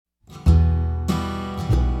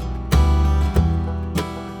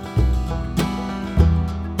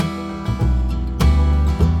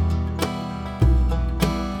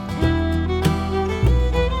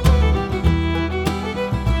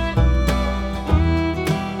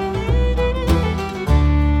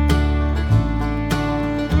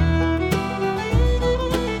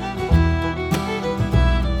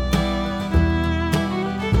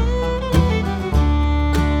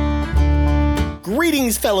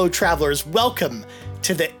fellow travelers. Welcome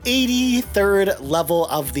to the 83rd level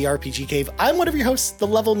of the RPG Cave. I'm one of your hosts, the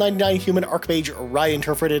level 99 human archmage, Ryan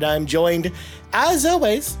Turford, and I'm joined, as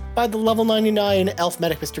always, by the level 99 elf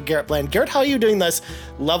medic, Mr. Garrett Bland. Garrett, how are you doing this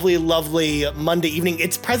lovely Monday evening?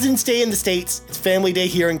 It's President's Day in the States. It's Family Day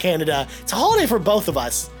here in Canada. It's a holiday for both of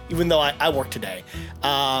us, even though I work today.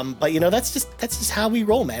 But you know, that's just how we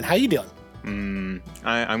roll, man. How you doing?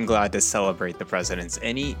 I'm glad to celebrate the presidents.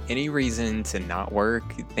 Any reason to not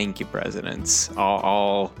work? Thank you, presidents.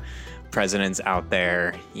 All presidents out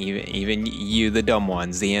there, even you, the dumb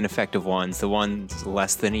ones, the ineffective ones, the ones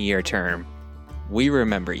less than a year term. We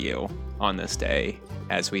remember you on this day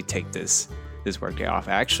as we take this workday off.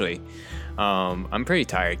 Actually, I'm pretty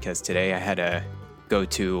tired because today I had to go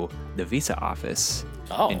to the visa office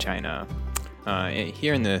in China,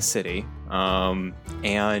 here in the city,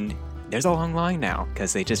 and there's a long line now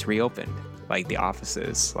because they just reopened like the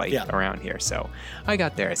offices around here. So I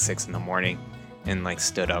got there at 6 a.m. and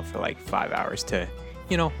stood up for 5 hours to,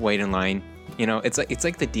 wait in line. It's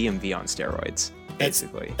like the DMV on steroids,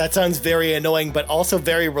 basically. That sounds very annoying, but also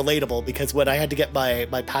very relatable because when I had to get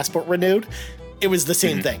my passport renewed, it was the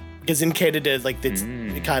same thing. Because in Canada, it's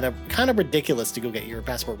kind of ridiculous to go get your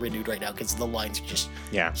passport renewed right now because the lines are just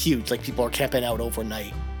huge. Like people are camping out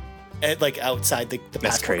overnight. Outside the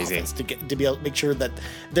passport office to be able to make sure that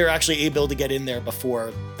they're actually able to get in there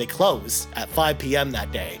before they close at 5 p.m.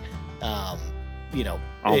 that day, and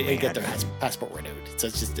get their passport renewed. So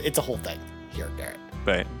it's a whole thing here, Garrett.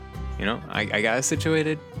 But, I got it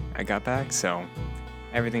situated. I got back, so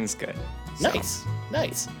everything's good. Nice.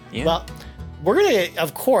 Yeah. Well, we're going to,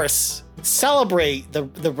 of course, celebrate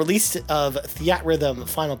the release of Theatrhythm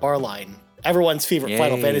Final Bar Line, everyone's favorite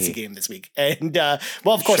Final Fantasy game this week. And,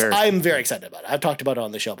 of course, I'm very excited about it. I've talked about it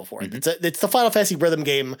on the show before. It's the Final Fantasy rhythm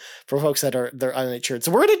game for folks that they're uninsured.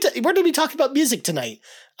 So we're going to be talking about music tonight,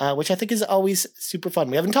 which I think is always super fun.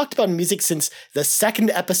 We haven't talked about music since the second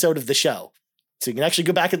episode of the show. So you can actually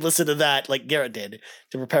go back and listen to that like Garrett did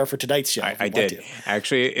to prepare for tonight's show. I did.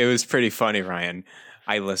 Actually, it was pretty funny, Ryan.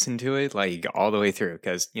 I listened to it all the way through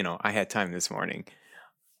because, I had time this morning.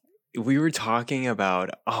 We were talking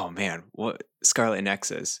about, what Scarlet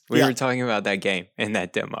Nexus. We were talking about that game and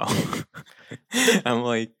that demo. I'm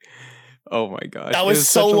like, oh my gosh. That was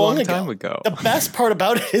so long time ago. The best part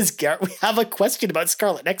about it is, Garrett, we have a question about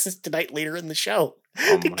Scarlet Nexus tonight later in the show.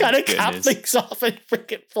 To kind of cap things off and bring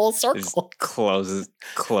it full circle. Just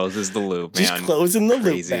closes the loop, man. Just closing the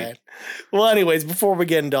loop, man. Well, anyways, before we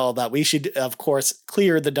get into all that, we should, of course,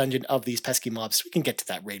 clear the dungeon of these pesky mobs so we can get to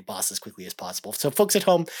that raid boss as quickly as possible. So, folks at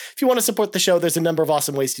home, if you want to support the show, there's a number of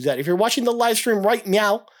awesome ways to do that. If you're watching the live stream right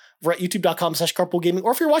now, we're at youtube.com/carpoolgaming,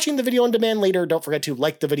 or if you're watching the video on demand later, don't forget to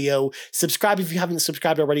like the video, subscribe if you haven't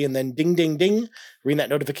subscribed already, and then ding, ding, ding, ring that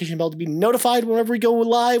notification bell to be notified whenever we go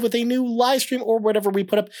live with a new live stream or whenever we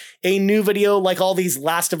put up a new video, like all these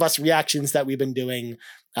Last of Us reactions that we've been doing.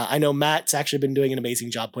 I know Matt's actually been doing an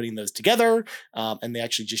amazing job putting those together, and they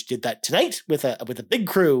actually just did that tonight with a big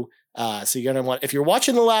crew. So you're gonna want, if you're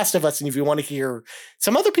watching The Last of Us and if you want to hear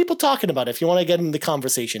some other people talking about it, if you want to get in the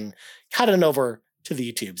conversation, head on over to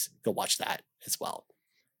the YouTubes, go watch that as well.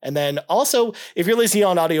 And then also, if you're listening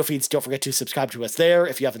on audio feeds, don't forget to subscribe to us there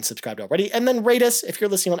if you haven't subscribed already. And then rate us if you're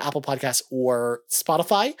listening on Apple Podcasts or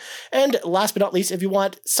Spotify. And last but not least, if you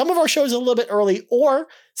want some of our shows a little bit early or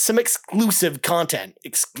some exclusive content,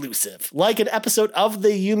 like an episode of the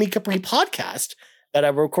Yumi Capri podcast that I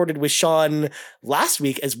recorded with Sean last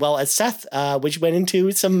week, as well as Seth, which went into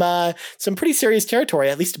some pretty serious territory,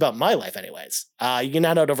 at least about my life anyways. You can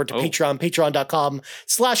head out over to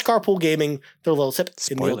patreon.com/carpoolgaming, throw a little tip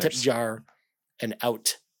in the little tip jar, and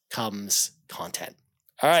out comes content.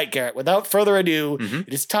 All right, Garrett, without further ado,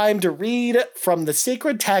 it is time to read from the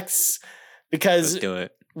sacred texts because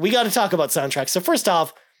we got to talk about soundtracks. So first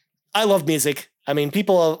off, I love music. I mean,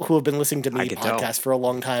 people who have been listening to me podcast for a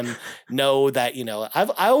long time know that,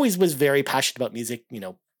 I always was very passionate about music,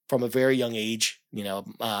 from a very young age.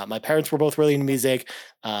 My parents were both really into music,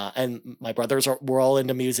 and my brothers were all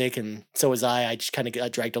into music, and so was I. I just kind of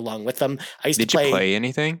got dragged along with them. I used to play. Did you play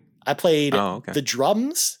anything? I played the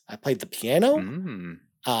drums. I played the piano.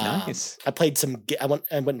 Nice. I played I went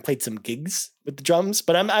and played some gigs with the drums,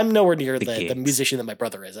 but I'm nowhere near the musician that my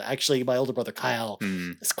brother is. Actually, my older brother Kyle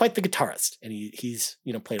is quite the guitarist, and he's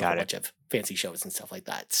played a whole bunch of fancy shows and stuff like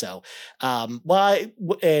that. So, I've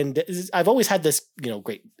always had this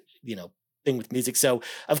great thing with music. So,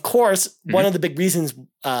 of course, one of the big reasons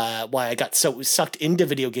why I got so sucked into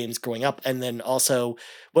video games growing up, and then also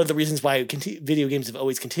one of the reasons why video games have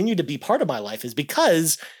always continued to be part of my life is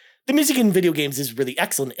because the music in video games is really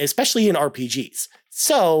excellent, especially in RPGs.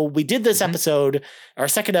 So we did this episode, our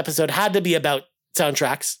second episode had to be about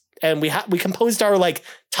soundtracks. And we composed our like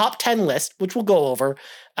top 10 list, which we'll go over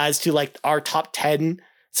as to like our top 10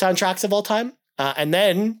 soundtracks of all time. And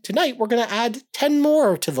then tonight we're going to add 10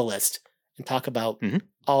 more to the list and talk about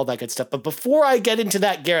all that good stuff. But before I get into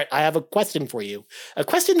that, Garrett, I have a question for you. A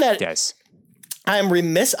question that I'm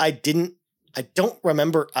remiss I don't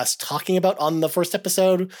remember us talking about on the first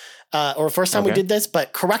episode or first time we did this,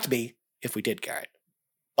 but correct me if we did, Garrett.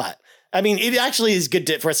 But I mean, it actually is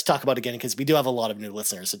good for us to talk about again because we do have a lot of new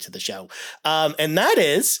listeners to the show. And that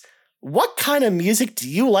is, what kind of music do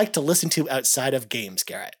you like to listen to outside of games,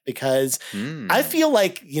 Garrett? Because I feel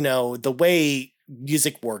like, you know, the way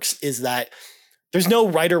music works is that there's no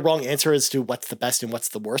right or wrong answer as to what's the best and what's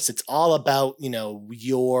the worst. It's all about, you know,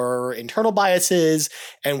 your internal biases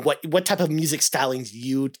and what type of music stylings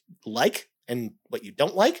you like and what you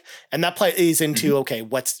don't like. And that plays into, okay,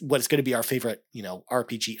 what's going to be our favorite, you know,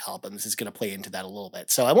 RPG albums is going to play into that a little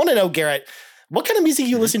bit. So I want to know, Garrett, what kind of music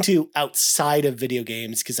you listen to outside of video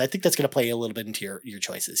games? Because I think that's going to play a little bit into your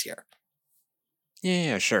choices here.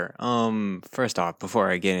 Yeah, sure. First off,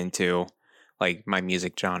 before I get into like my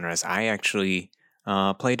music genres, I actually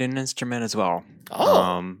played an instrument as well.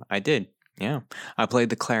 Oh, I did. Yeah, I played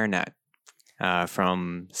the clarinet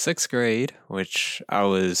from 6th grade, which I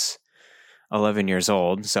was 11 years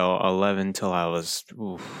old. So 11 till I was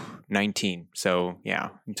 19. So yeah,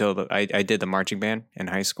 until I did the marching band in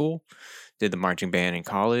high school, did the marching band in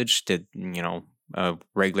college, did, you know, a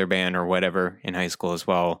regular band or whatever in high school as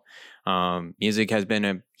well. Music has been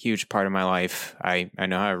a huge part of my life. I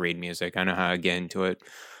know how to read music. I know how to get into it,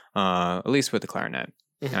 at least with the clarinet.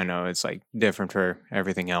 I know it's like different for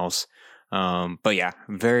everything else. But yeah,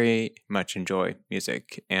 very much enjoy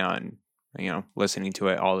music and, you know, listening to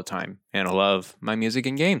it all the time. And I love my music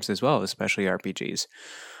in games as well, especially RPGs.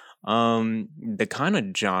 The kind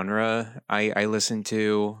of genre I listen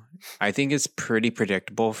to, I think it's pretty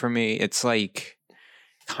predictable for me. It's like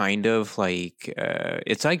kind of like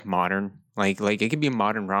it's like modern, like it could be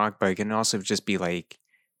modern rock, but it can also just be like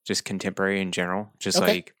just contemporary in general. Just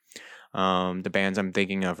like the bands I'm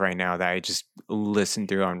thinking of right now that I just listen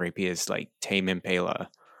through on repeat is like Tame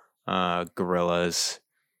Impala, Gorillaz,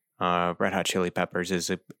 Red Hot Chili Peppers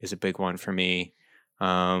is a big one for me.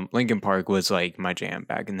 Linkin Park was like my jam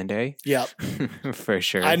back in the day. Yep. For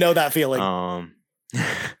sure. I know that feeling.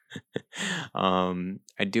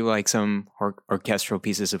 I do like some orchestral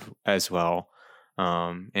pieces as well.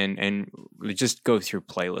 And just go through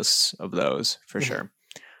playlists of those for sure.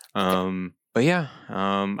 But yeah,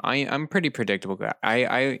 I'm pretty predictable.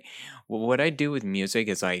 What I do with music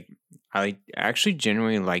is I actually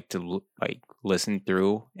genuinely like to listen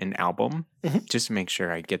through an album just to make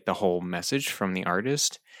sure I get the whole message from the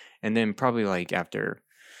artist. And then probably like after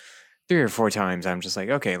 3 or 4 times, I'm just like,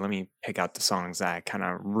 okay, let me pick out the songs that I kind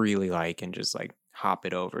of really like and just like hop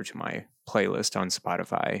it over to my playlist on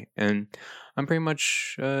Spotify. And I'm pretty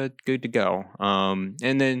much good to go.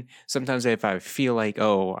 And then sometimes if I feel like,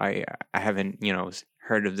 oh, I haven't, you know,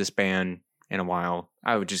 heard of this band in a while,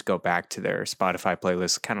 I would just go back to their Spotify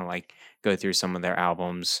playlist, kind of like go through some of their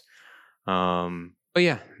albums. But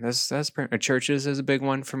yeah, that's pretty, Churches is a big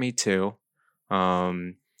one for me too.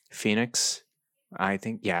 Phoenix, I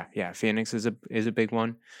think, yeah, Phoenix is a big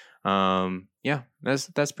one. Yeah,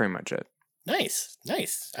 that's pretty much it. Nice.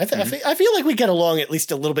 I feel like we get along at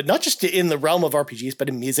least a little bit, not just in the realm of RPGs, but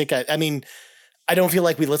in music. I mean, I don't feel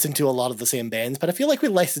like we listen to a lot of the same bands, but I feel like we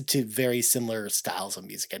listen to very similar styles of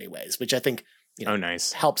music anyways, which I think, you know,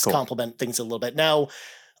 helps complement things a little bit. Now,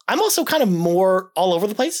 I'm also kind of more all over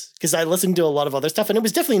the place because I listened to a lot of other stuff, and it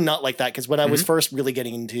was definitely not like that because when I was first really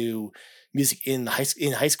getting into music in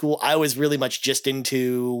high school, I was really much just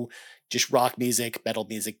into just rock music, metal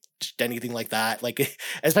music, just anything like that. Like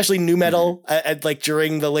especially new metal, like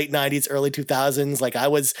during the late 90s, early 2000s. Like I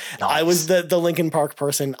was the Linkin Park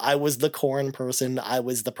person. I was the Korn person. I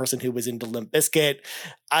was the person who was into Limp Bizkit.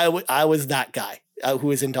 I was that guy who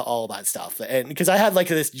was into all that stuff. And because I had like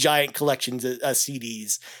this giant collections of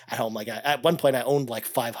CDs at home. Like at one point I owned like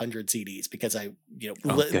 500 CDs because I, you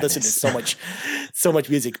know, listened to so much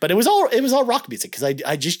music, but it was all rock music because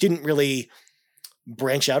I just didn't really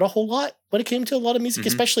branch out a whole lot when it came to a lot of music,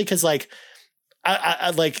 especially because like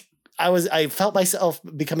I felt myself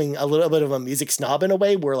becoming a little bit of a music snob in a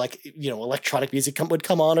way where like, you know, electronic music would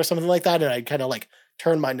come on or something like that, and I'd kind of like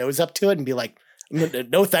turn my nose up to it and be like,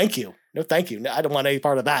 no thank you, I don't want any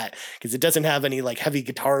part of that because it doesn't have any like heavy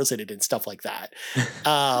guitars in it and stuff like that.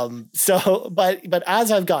 So but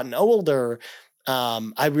as I've gotten older,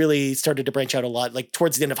 I really started to branch out a lot. Like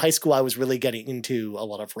towards the end of high school, I was really getting into a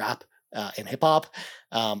lot of rap and hip hop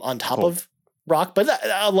on top of rock, but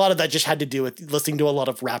a lot of that just had to do with listening to a lot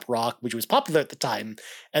of rap rock, which was popular at the time,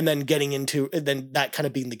 and then then that kind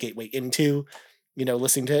of being the gateway into,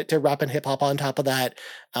 listening to rap and hip hop on top of that.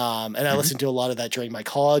 And I listened to a lot of that during my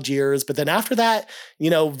college years. But then after that,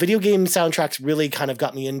 video game soundtracks really kind of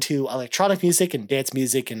got me into electronic music and dance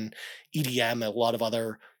music and EDM and a lot of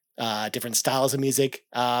other different styles of music.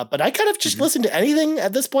 But I kind of just listen to anything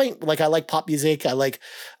at this point. Like I like pop music. I like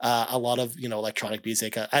a lot of, electronic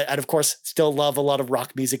music. I'd of course still love a lot of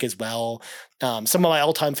rock music as well. Some of my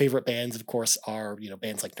all-time favorite bands, of course, are,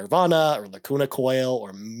 bands like Nirvana or Lacuna Coil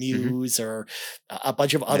or Muse or a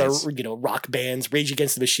bunch of other, rock bands, Rage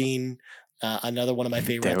Against the Machine. Another one of my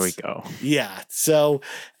favorites. There we go. Yeah. So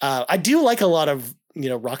I do like a lot of,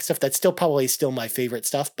 rock stuff. That's probably still my favorite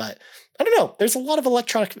stuff, but I don't know. There's a lot of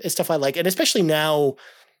electronic stuff I like. And especially now,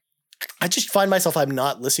 I just find myself, I'm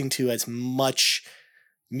not listening to as much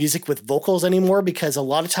music with vocals anymore, because a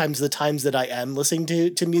lot of times the times that I am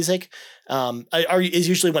listening to music is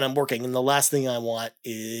usually when I'm working. And the last thing I want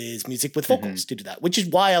is music with vocals to do that, which is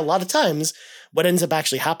why a lot of times what ends up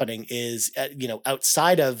actually happening is,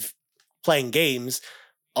 outside of playing games,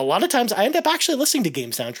 a lot of times I end up actually listening to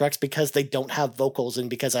game soundtracks because they don't have vocals, and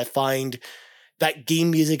because I find that game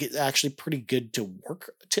music is actually pretty good to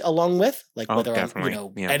work along with, like whether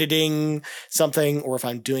I'm editing something or if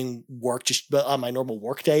I'm doing work just on my normal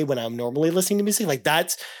work day when I'm normally listening to music. Like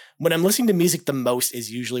that's when I'm listening to music the most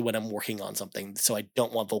is usually when I'm working on something. So I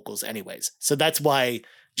don't want vocals anyways. So that's why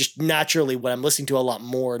just naturally what I'm listening to a lot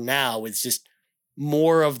more now is just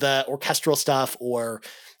more of the orchestral stuff or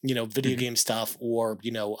video game stuff or,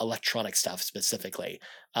 electronic stuff specifically.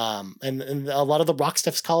 And a lot of the rock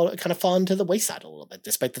stuff's kind of fallen to the wayside a little bit,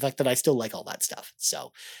 despite the fact that I still like all that stuff.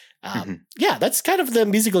 So, yeah, that's kind of the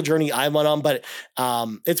musical journey I went on, but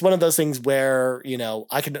it's one of those things where,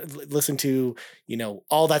 I can listen to,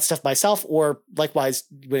 all that stuff myself, or likewise,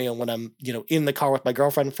 when I'm, in the car with my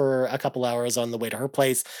girlfriend for a couple hours on the way to her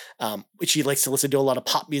place, she likes to listen to a lot of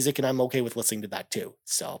pop music, and I'm okay with listening to that too.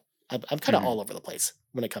 So I'm kind of all over the place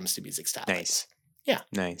when it comes to music style. Nice. Yeah.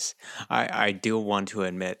 Nice. I do want to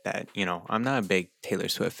admit that, I'm not a big Taylor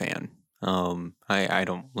Swift fan. I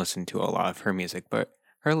don't listen to a lot of her music, but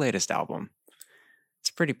her latest album,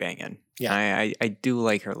 it's pretty banging. Yeah. I do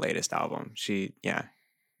like her latest album.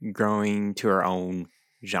 Growing to her own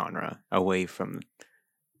genre, away from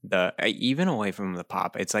even away from the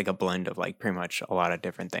pop. It's like a blend of like pretty much a lot of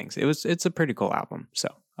different things. It's a pretty cool album. So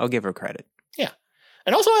I'll give her credit. Yeah.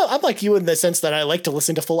 And also, I'm like you in the sense that I like to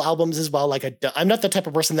listen to full albums as well. Like, I'm not the type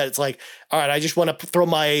of person that it's like, all right, I just want to throw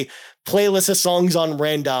my playlist of songs on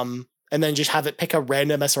random and then just have it pick a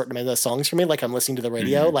random assortment of songs for me, like I'm listening to the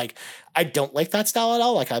radio. Like, I don't like that style at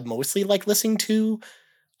all. Like, I mostly like listening to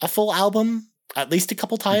a full album at least a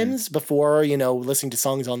couple times before, listening to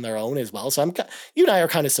songs on their own as well. So you and I are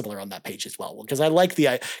kind of similar on that page as well, because I like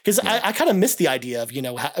I kind of miss the idea of,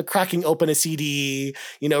 cracking open a CD,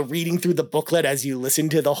 reading through the booklet as you listen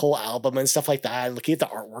to the whole album and stuff like that, and looking at the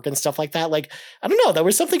artwork and stuff like that. Like, I don't know, there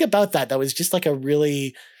was something about that was just like a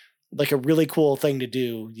really cool thing to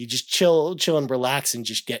do. You just chill and relax and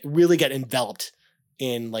just get enveloped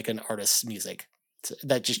in like an artist's music.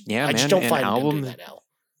 That just, I just don't find them doing that now.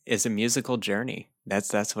 Is a musical journey.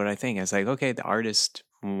 That's what I think. It's like, okay, the artist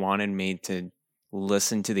wanted me to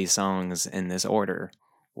listen to these songs in this order.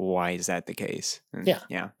 Why is that the case? And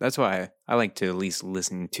yeah. That's why I like to at least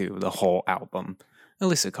listen to the whole album at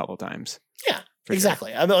least a couple times. Yeah,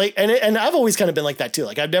 exactly. Sure. I'm like, and I've always kind of been like that too.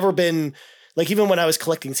 Like, I've never been like, even when I was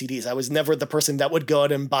collecting CDs, I was never the person that would go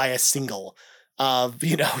out and buy a single of,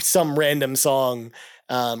 some random song.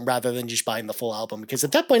 Rather than just buying the full album. Because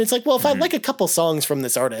at that point, it's like, well, if I like a couple songs from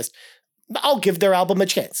this artist, I'll give their album a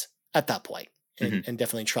chance at that point and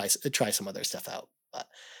definitely try some other stuff out. But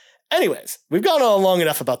anyways, we've gone on long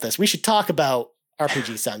enough about this. We should talk about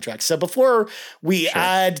RPG soundtracks. So before we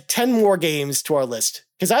add 10 more games to our list,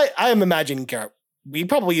 because I am imagining, Garrett, we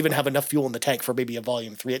probably even have enough fuel in the tank for maybe a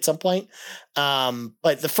volume 3 at some point.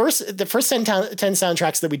 But the first 10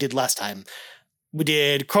 soundtracks that we did last time, we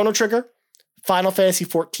did Chrono Trigger, Final Fantasy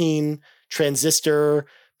XIV, Transistor,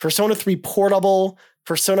 Persona 3 Portable,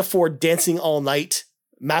 Persona 4 Dancing All Night,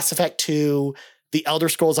 Mass Effect 2, The Elder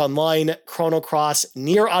Scrolls Online, Chrono Cross,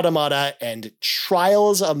 Nier Automata, and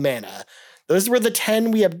Trials of Mana. Those were the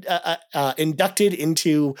 10 we have inducted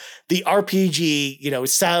into the RPG,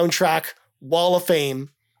 soundtrack Wall of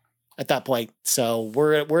Fame at that point. So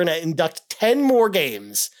we're going to induct 10 more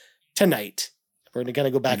games tonight. We're going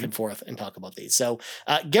to go back and forth and talk about these. So,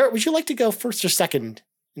 Garrett, would you like to go first or second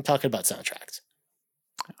in talking about soundtracks?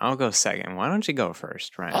 I'll go second. Why don't you go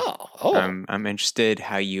first, Ryan? Oh. I'm interested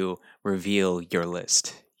how you reveal your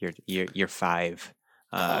list, your five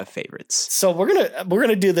favorites. So we're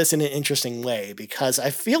gonna do this in an interesting way because I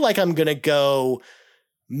feel like I'm gonna go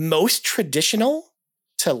most traditional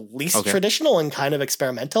to least traditional and kind of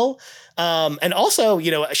experimental. And also,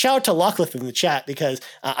 a shout out to Locklith in the chat because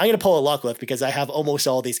I'm going to pull a Locklith because I have almost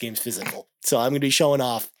all these games physical. So I'm going to be showing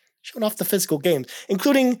off the physical games,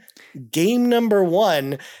 including game number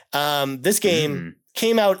 1. This game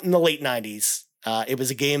came out in the late 90s. It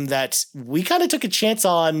was a game that we kind of took a chance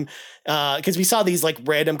on because we saw these like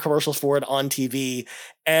random commercials for it on TV,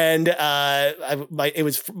 and it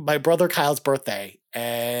was my brother Kyle's birthday,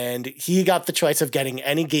 and he got the choice of getting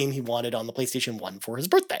any game he wanted on the PlayStation 1 for his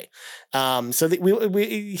birthday. So he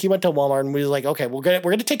went to Walmart and we were like, okay, we're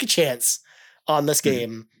gonna take a chance on this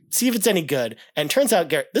game, see if it's any good. And turns out,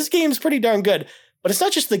 Garrett, this game is pretty darn good. But it's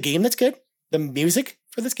not just the game that's good; the music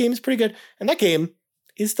for this game is pretty good, and that game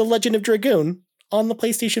is The Legend of Dragoon on the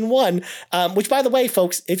PlayStation 1, which, by the way,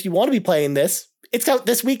 folks, if you want to be playing this, it's out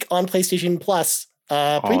this week on PlayStation Plus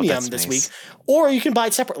Premium this week, or you can buy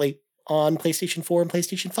it separately on PlayStation 4 and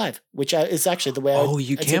PlayStation 5, which is actually the way.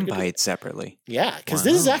 You can buy it separately. Yeah, because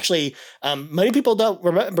this is actually, many people don't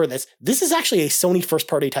remember this. This is actually a Sony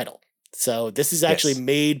first-party title. So this is actually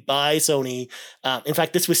made by Sony. In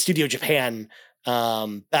fact, this was Studio Japan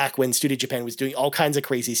back when Studio Japan was doing all kinds of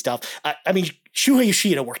crazy stuff. I mean, Shuhei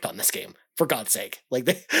Yoshida worked on this game. For God's sake. Like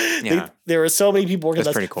there are so many people working on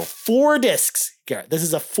this. Pretty cool. 4 discs, Garrett. This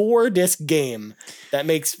is a 4-disc game that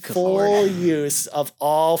makes full use of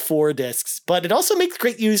all 4 discs, but it also makes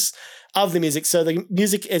great use of the music. So the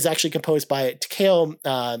music is actually composed by Takeo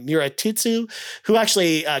Muratitsu, who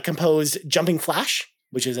actually composed Jumping Flash,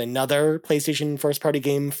 which is another PlayStation first-party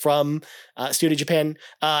game from Studio Japan,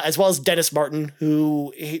 as well as Dennis Martin,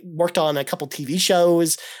 who worked on a couple TV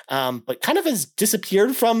shows, but kind of has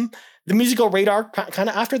disappeared from the musical radar kind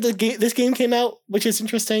of after this game came out, which is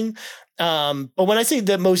interesting. But when I say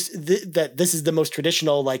that this is the most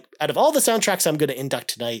traditional, like out of all the soundtracks I'm going to induct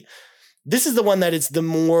tonight, this is the one that is the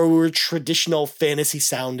more traditional fantasy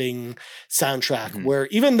sounding soundtrack, where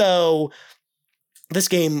even though this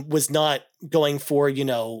game was not going for,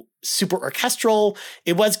 super orchestral,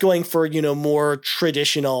 it was going for, more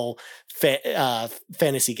traditional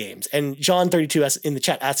fantasy games. And John32S in the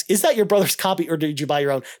chat asks, is that your brother's copy or did you buy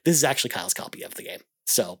your own? This is actually Kyle's copy of the game.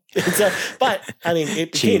 So but I mean,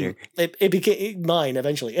 it became mine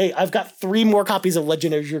eventually. Hey, I've got 3 more copies of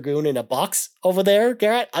Legend of Dragoon in a box over there,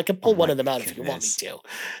 Garrett. I can pull one of them out if you want me to.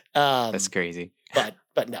 That's crazy.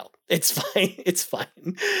 But no, it's fine. It's fine.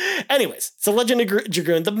 Anyways, so Legend of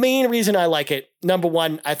Dragoon, the main reason I like it, number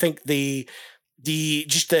 1, I think the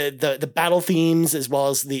battle themes as well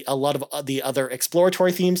as a lot of the other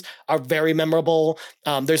exploratory themes are very memorable.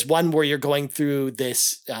 There's one where you're going through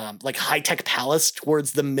this like high-tech palace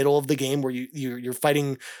towards the middle of the game where you're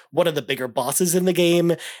fighting one of the bigger bosses in the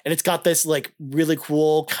game, and it's got this like really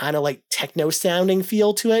cool kind of like techno sounding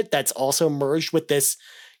feel to it that's also merged with this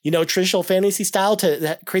traditional fantasy style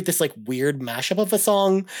to create this like weird mashup of a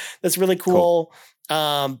song that's really cool.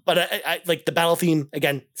 But I like the battle theme,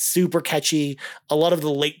 again, super catchy. A lot of the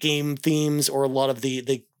late game themes or a lot of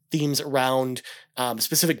the themes around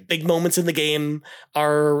specific big moments in the game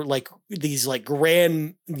are like these like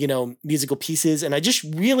grand, musical pieces. And I just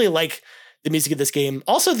really like the music of this game.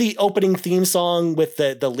 Also the opening theme song with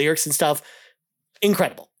the lyrics and stuff,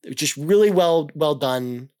 incredible. Just really well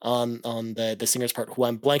done on the singer's part, who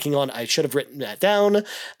I'm blanking on. I should have written that down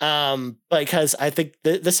because I think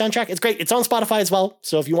the soundtrack is great. It's on Spotify as well,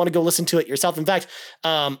 so if you want to go listen to it yourself. In fact,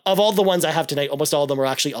 of all the ones I have tonight, almost all of them are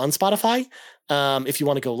actually on Spotify. If you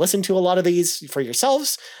want to go listen to a lot of these for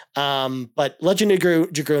yourselves. But Legend of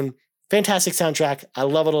Dragoon, fantastic soundtrack. I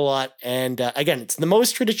love it a lot. And again, it's the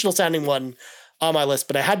most traditional sounding one on my list,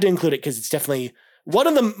 but I had to include it because it's definitely one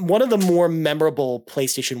of the more memorable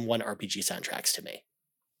PlayStation 1 RPG soundtracks to me.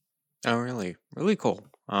 Oh, really? Really cool.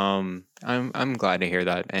 I'm glad to hear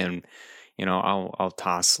that. And I'll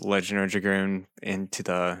toss Legend of Dragoon into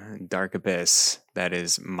the dark abyss that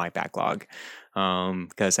is my backlog.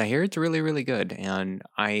 Because I hear it's really, really good. And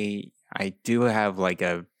I do have like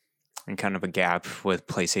a kind of a gap with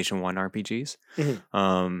PlayStation 1 RPGs.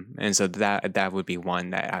 And so that would be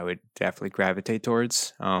one that I would definitely gravitate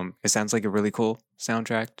towards. It sounds like a really cool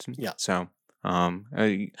soundtrack. Yeah. So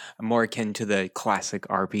more akin to the classic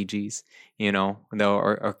RPGs, the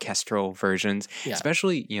orchestral versions,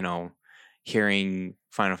 especially, hearing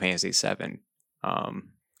Final Fantasy VII,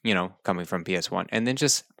 coming from PS1. And then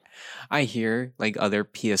I hear like other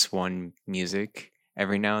PS1 music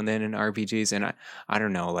every now and then in RPGs, and I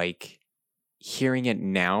don't know, like hearing it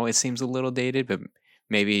now, it seems a little dated, but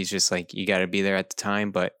maybe it's just like you got to be there at the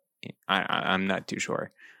time. But I'm not too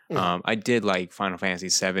sure. I did like Final Fantasy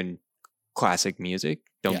VII classic music.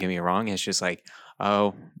 Don't get me wrong. It's just like,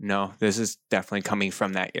 oh no, this is definitely coming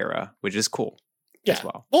from that era, which is cool. Yeah. As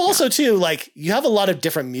well. Also too, like you have a lot of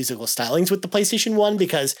different musical stylings with the PlayStation 1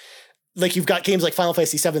 because like you've got games like Final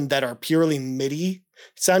Fantasy VII that are purely MIDI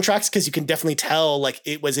soundtracks because you can definitely tell like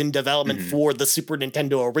it was in development for the Super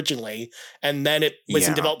Nintendo originally, and then it was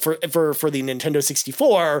in development for the Nintendo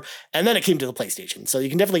 64, and then it came to the PlayStation. So you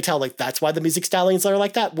can definitely tell like that's why the music stylings are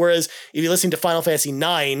like that. Whereas if you listen to Final Fantasy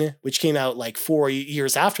IX, which came out like 4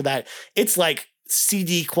 years after that, it's like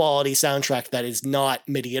CD quality soundtrack that is not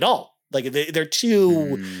MIDI at all. Like they're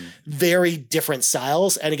two very different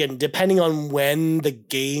styles. And again, depending on when the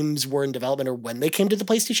games were in development or when they came to the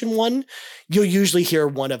PlayStation 1, you'll usually hear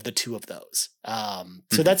one of the two of those.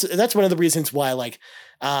 So that's one of the reasons why like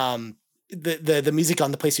the music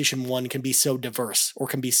on the PlayStation 1 can be so diverse or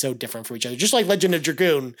can be so different from each other. Just like Legend of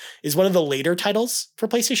Dragoon is one of the later titles for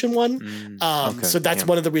PlayStation 1. So that's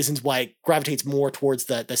one of the reasons why it gravitates more towards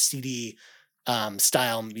the CD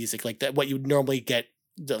style music, like that what you would normally get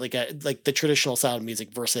like the traditional sound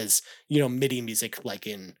music versus MIDI music like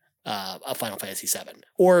in a Final Fantasy VII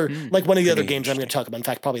or like one of the other games I'm going to talk about. In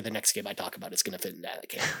fact, probably the next game I talk about is going to fit in that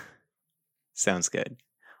game. Sounds good.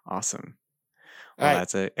 Awesome. Well,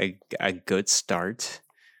 that's a good start.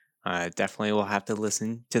 Definitely will have to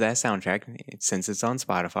listen to that soundtrack since it's on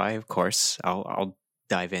Spotify. Of course, I'll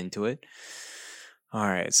dive into it. All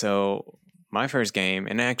right, so my first game,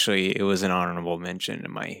 and actually it was an honorable mention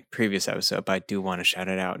in my previous episode, but I do want to shout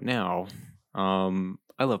it out now.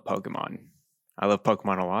 I love Pokemon. I love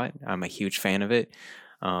Pokemon a lot. I'm a huge fan of it.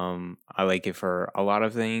 I like it for a lot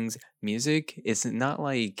of things. Music is not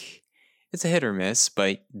like, it's a hit or miss,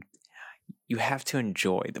 but you have to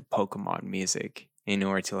enjoy the Pokemon music in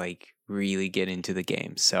order to like really get into the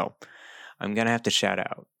game. So I'm going to have to shout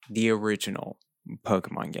out the original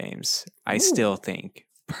Pokemon games. I still think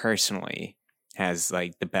personally has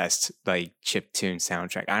like the best like chiptune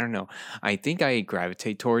soundtrack. I don't know. I think I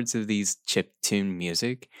gravitate towards these chiptune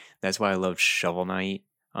music. That's why I love Shovel Knight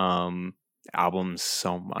albums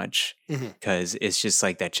so much because it's just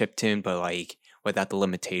like that chiptune, but like without the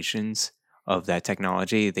limitations of that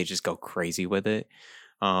technology. They just go crazy with it.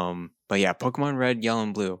 But yeah, Pokemon Red, Yellow,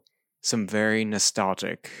 and Blue, some very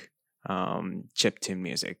nostalgic chiptune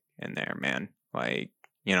music in there, man. Like,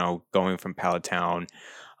 going from Pallet Town,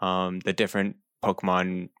 the different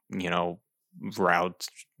Pokemon, route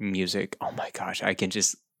music. Oh my gosh, I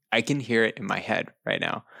can hear it in my head right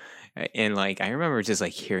now. And like I remember just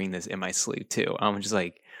like hearing this in my sleep too. I'm just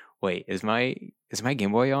like, wait, is my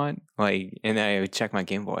Game Boy on? Like, and then I would check my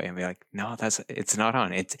Game Boy and be like, no, it's not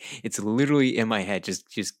on. It's literally in my head,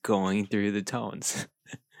 just going through the tones.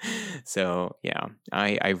 So yeah,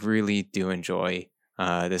 I really do enjoy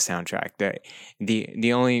the soundtrack.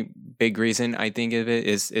 The only big reason I think of it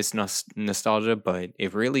is nostalgia, but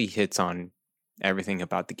it really hits on everything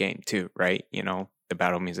about the game too, right? The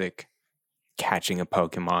battle music, catching a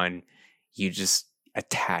Pokemon, you just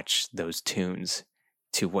attach those tunes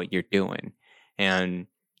to what you're doing. And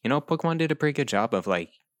Pokemon did a pretty good job of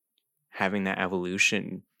like having that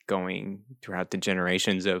evolution going throughout the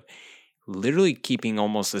generations of literally keeping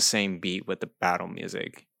almost the same beat with the battle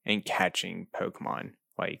music and catching Pokemon,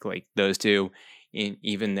 like those two, in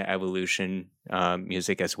even the evolution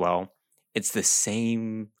music as well. It's the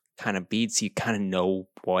same kind of beats. You kind of know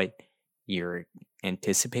what you're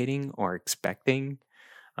anticipating or expecting,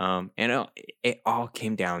 and it all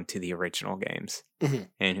came down to the original games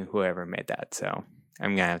and whoever made that. So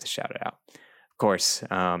I'm gonna have to shout it out. Of course,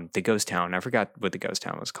 the Ghost Town. I forgot what the Ghost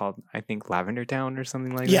Town was called. I think Lavender Town or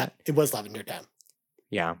something like that. Yeah, it was Lavender Town.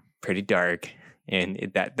 Yeah, pretty dark.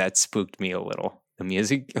 And that spooked me a little. The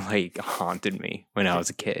music like haunted me when I was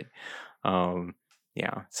a kid.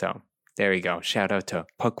 Yeah, so there we go. Shout out to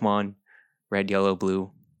Pokemon Red, Yellow,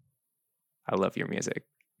 Blue. I love your music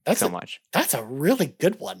so much. That's a really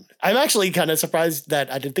good one. I'm actually kind of surprised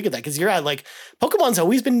that I didn't think of that because you're right. Like Pokemon's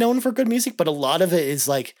always been known for good music, but a lot of it is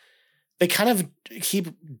like they kind of keep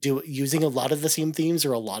using a lot of the same themes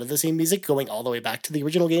or a lot of the same music going all the way back to the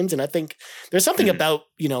original games. And I think there's something about,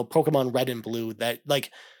 Pokemon Red and Blue that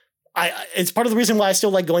like, it's part of the reason why I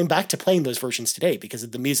still like going back to playing those versions today because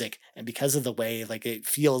of the music and because of the way like it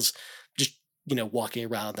feels just, walking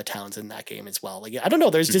around the towns in that game as well. Like, I don't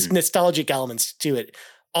know, there's just nostalgic elements to it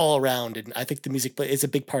all around. And I think the music is a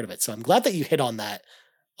big part of it. So I'm glad that you hit on that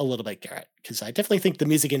a little bit, Garrett, because I definitely think the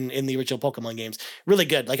music in the original Pokemon games really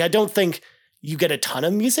good. Like I don't think you get a ton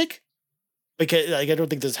of music because like I don't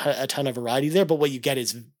think there's a ton of variety there, but what you get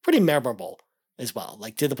is pretty memorable as well.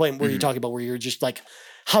 Like to the point where you're Mhm. talking about where you're just like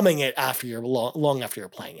humming it after you're long after you're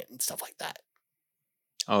playing it and stuff like that.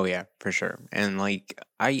 Oh yeah, for sure. And like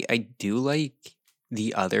I do like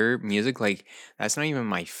the other music. Like that's not even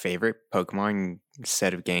my favorite Pokemon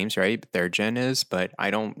set of games, right? Third gen is, but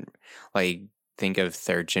I don't like think of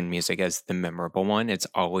third gen music as the memorable one. It's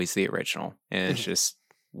always the original. And it's Mhm. just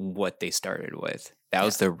what they started with. That Yeah.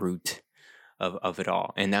 was the root of it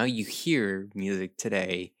all. And now you hear music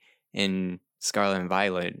today in Scarlet and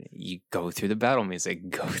Violet, you go through the battle music,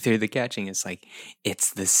 go through the catching. It's like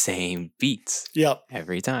it's the same beats Yep.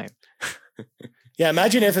 every time. Yeah.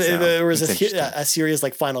 Imagine if So there was it's interesting. a series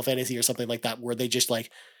like Final Fantasy or something like that where they just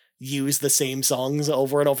like use the same songs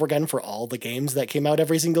over and over again for all the games that came out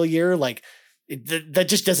every single year. Like that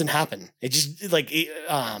just doesn't happen. It just like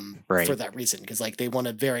for Right. that reason because like they want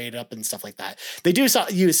to vary it up and stuff like that. They do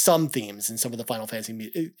use some themes in some of the Final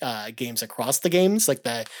Fantasy games across the games, like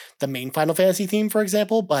the main Final Fantasy theme, for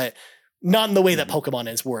example, but not in the way that Mhm. Pokemon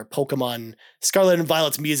is. Where Pokemon Scarlet and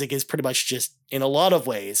Violet's music is pretty much just in a lot of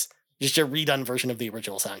ways just a redone version of the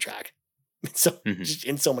original soundtrack. So Mhm. just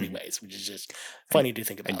in so many Mhm. ways, which is just I funny to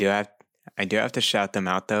think I about. do have I do have to shout them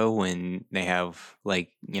out though when they have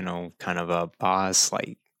like, kind of a boss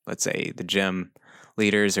like let's say the gym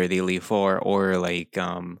leaders or the Elite Four or like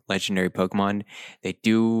legendary Pokemon, they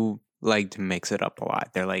do like to mix it up a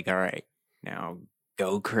lot. They're like, all right, now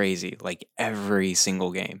go crazy. Like every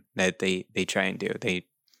single game that they try and do.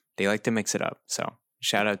 They like to mix it up. So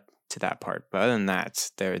shout out to that part. But other than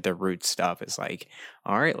that, the root stuff is like,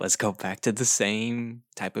 all right, let's go back to the same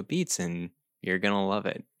type of beats and you're gonna love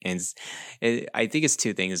it. And I think it's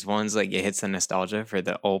two things. One's like it hits the nostalgia for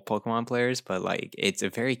the old Pokemon players, but like it's a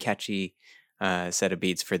very catchy set of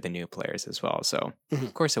beats for the new players as well. So Mhm.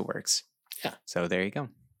 of course it works. Yeah. So there you go.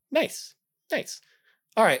 Nice. Nice.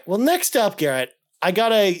 All right. Well, next up, Garrett, I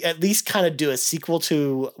gotta at least kind of do a sequel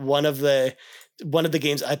to one of the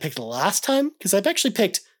games I picked last time because I've actually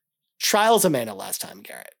picked Trials of Mana last time,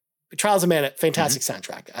 Garrett. Trials of Mana, Hmm. fantastic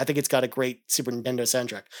soundtrack. I think it's got a great Super Nintendo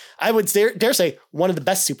soundtrack. I would dare say one of the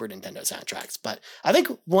best Super Nintendo soundtracks, but I think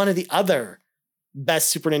one of the other best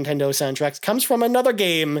Super Nintendo soundtracks comes from another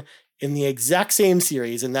game in the exact same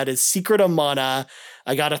series, and that is Secret of Mana.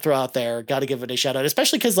 I gotta throw out there, gotta give it a shout out,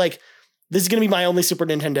 especially because like this is gonna be my only Super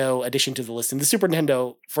Nintendo addition to the list. And the Super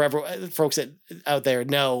Nintendo, for folks that out there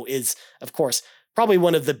know, is of course probably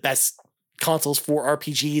one of the best consoles for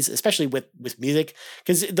RPGs, especially with music,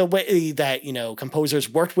 because the way that composers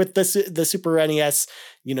worked with the Super NES,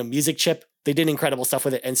 music chip, they did incredible stuff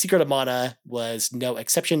with it, and Secret of Mana was no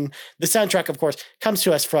exception. The soundtrack, of course, comes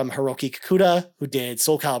to us from Hiroki Kikuta, who did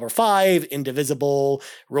Soul Calibur 5, Indivisible,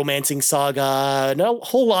 Romancing Saga, and a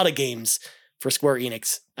whole lot of games for Square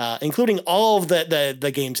Enix, including all of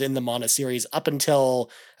the games in the Mana series up until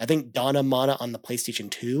I think Dawn of Mana on the PlayStation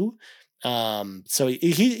 2. So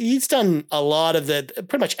he's done a lot of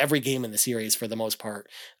pretty much every game in the series for the most part,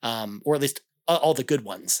 or at least all the good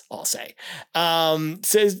ones, I'll say.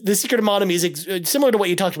 So the Secret of Mana music, similar to what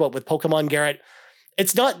you talked about with Pokemon, Garrett,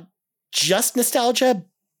 it's not just nostalgia,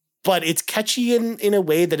 but it's catchy in a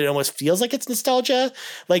way that it almost feels like it's nostalgia,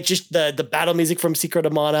 like just the battle music from Secret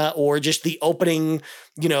of Mana, or just the opening,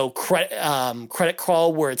 credit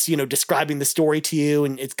crawl where it's describing the story to you,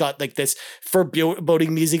 and it's got like this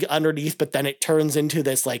foreboding music underneath, but then it turns into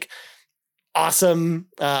this like awesome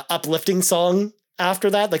uplifting song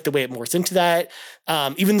after that, like the way it morphs into that.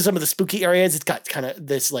 Even some of the spooky areas, it's got kind of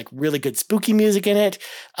this like really good spooky music in it.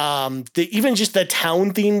 Even just the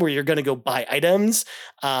town theme where you're going to go buy items,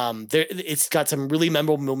 it's got some really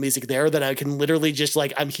memorable music there that I can literally just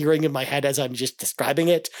like I'm hearing in my head as I'm just describing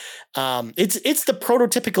it. It's the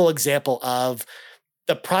prototypical example of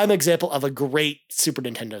the prime example of a great Super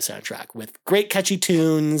Nintendo soundtrack with great catchy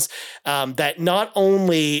tunes that not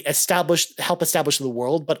only help establish the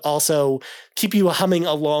world, but also keep you humming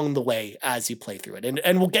along the way as you play through it,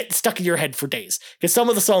 and will get stuck in your head for days. Because some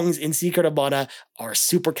of the songs in Secret of Mana are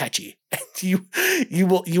super catchy, and you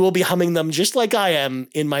will be humming them just like I am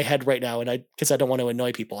in my head right now. And because I don't want to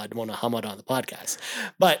annoy people, I don't want to hum it on the podcast,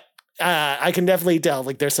 but. I can definitely tell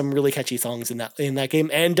like there's some really catchy songs in that game,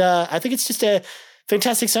 and I think it's just a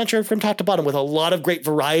fantastic soundtrack from top to bottom with a lot of great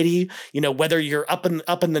variety. Whether you're up in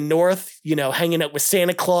the north, hanging out with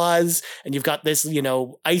Santa Claus, and you've got this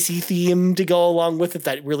icy theme to go along with it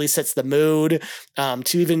that really sets the mood.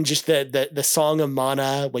 To even just the song of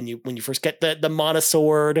Mana when you first get the Mana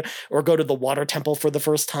sword, or go to the water temple for the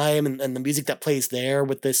first time, and the music that plays there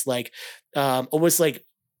with this like almost like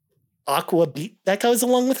aqua beat that goes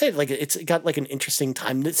along with it. Like it's got like an interesting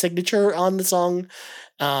time signature on the song.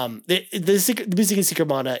 The music in Secret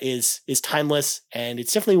Mana is timeless, and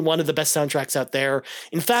it's definitely one of the best soundtracks out there.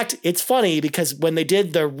 In fact, it's funny because when they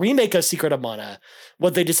did the remake of Secret of Mana,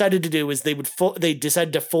 what they decided to do is they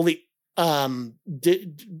decided to fully redo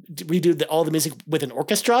all the music with an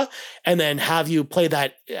orchestra, and then have you play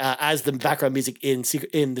that as the background music in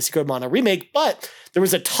the Secret of Mana remake. But there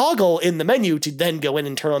was a toggle in the menu to then go in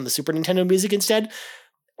and turn on the Super Nintendo music instead,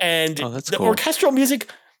 and the cool. Orchestral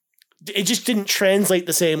music, it just didn't translate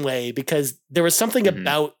the same way because there was something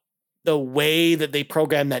about the way that they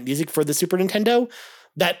programmed that music for the Super Nintendo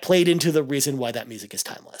that played into the reason why that music is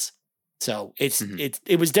timeless. So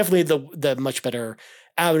it was definitely the much better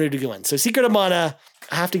avenue to go in. So Secret of Mana,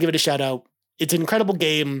 I have to give it a shout out. It's an incredible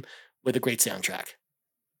game with a great soundtrack.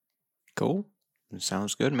 Cool.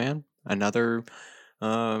 Sounds good, man. Another,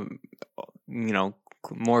 more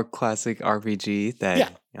classic RPG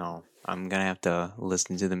that, I'm going to have to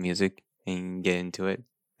listen to the music and get into it.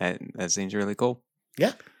 That seems really cool.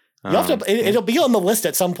 Yeah. You have to, it'll be on the list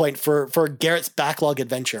at some point for Garrett's backlog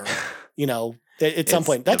adventure, at some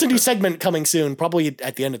point. That's a new segment coming soon, probably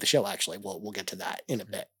at the end of the show, actually. We'll get to that in a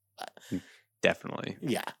bit. But definitely.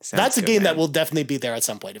 Yeah. That's a game that will definitely be there at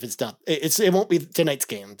some point. If it's not, it won't be tonight's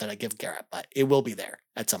game that I give Garrett, but it will be there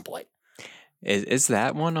at some point. Is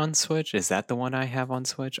that one on Switch? Is that the one I have on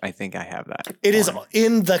Switch? I think I have that. It is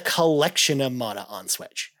in the collection of Mana on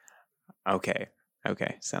Switch. Okay.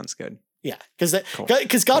 Sounds good. Yeah,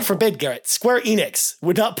 because God forbid, Garrett, Square Enix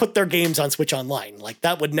would not put their games on Switch Online. Like,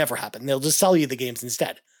 that would never happen. They'll just sell you the games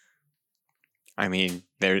instead. I mean,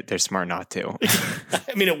 they're smart not to.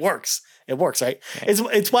 I mean, it works. It works, right?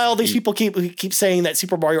 It's why all these people keep saying that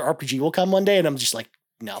Super Mario RPG will come one day, and I'm just like,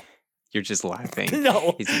 no. You're just laughing.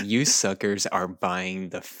 No. You suckers are buying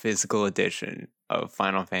the physical edition of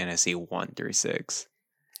Final Fantasy 1 through 6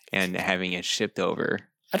 and having it shipped over.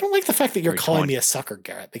 I don't like the fact that you're calling me a sucker,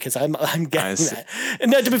 Garrett, because I'm getting that.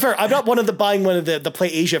 And to be fair, I'm not buying one of the Play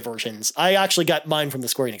Asia versions. I actually got mine from the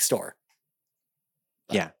Square Enix store.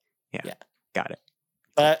 But, yeah. Got it.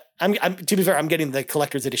 But I'm to be fair, I'm getting the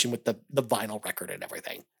collector's edition with the vinyl record and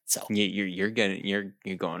everything. So you're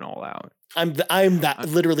going all out. I'm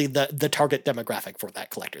literally the target demographic for that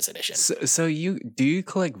collector's edition. So do you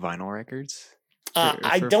collect vinyl records?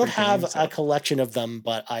 I don't have a collection of them,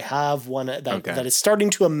 but I have one that is starting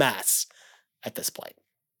to amass at this point.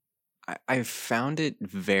 I found it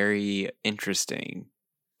very interesting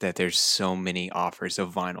that there's so many offers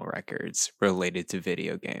of vinyl records related to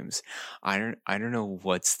video games. I don't know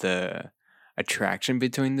what's the attraction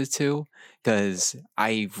between the two, because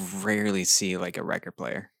I rarely see like a record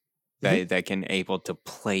player that can able to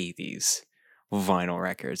play these vinyl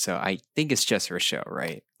records. So I think it's just for show,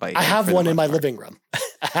 right? Like I have one in my living room.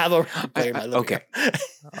 I have a record player in my living room.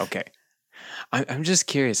 Okay. I'm just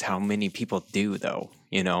curious how many people do though,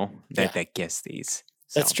 that gets these.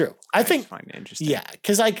 So that's true. I think find it interesting. Yeah,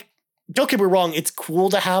 because like, don't get me wrong, it's cool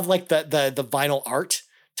to have like the vinyl art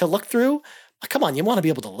to look through. But come on, you want to be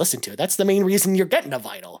able to listen to it. That's the main reason you're getting a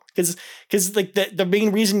vinyl. Because like the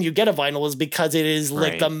main reason you get a vinyl is because it is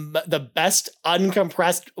like the best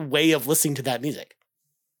uncompressed way of listening to that music.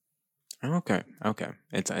 Okay.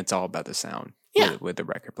 It's all about the sound. Yeah. With the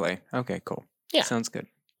record play. Okay, cool. Yeah. Sounds good.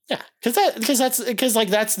 Yeah, because that's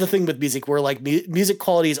the thing with music, where like music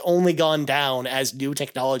quality has only gone down as new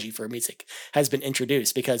technology for music has been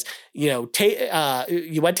introduced. Because you went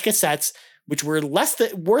to cassettes, which were worse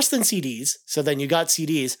than CDs. So then you got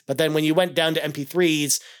CDs, but then when you went down to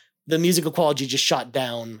MP3s, the musical quality just shot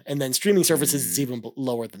down. And then streaming services is even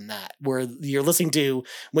lower than that, where you're listening to,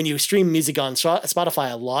 when you stream music on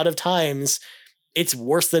Spotify, a lot of times it's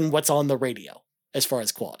worse than what's on the radio as far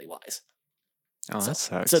as quality wise. Oh, that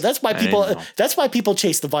sucks. So that's why people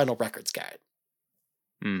chase the vinyl records, Garrett.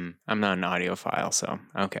 I'm not an audiophile, so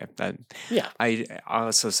okay. Yeah. I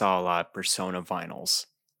also saw a lot of Persona vinyls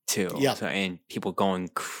too. Yeah. And people going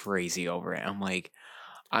crazy over it. I'm like,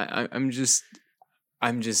 I'm just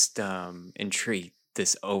intrigued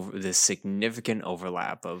this significant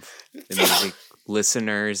overlap of the music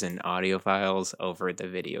listeners and audiophiles over the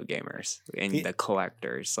video gamers and the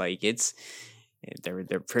collectors. Like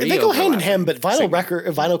they're pretty. They go hand in hand, but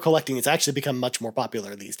vinyl collecting has actually become much more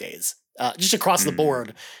popular these days. Just across the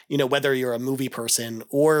board, whether you're a movie person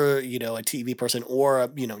or a TV person or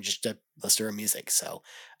just a listener of music. So,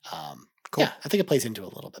 cool. Yeah, I think it plays into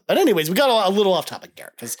it a little bit. But anyways, we got a little off topic,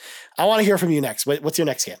 Garrett, because I want to hear from you next. What's your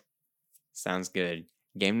next game? Sounds good.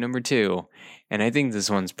 Game number 2, and I think this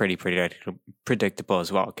one's pretty predictable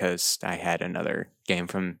as well, because I had another game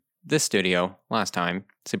from this studio last time,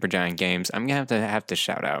 Supergiant Games. I'm gonna have to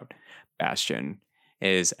shout out Bastion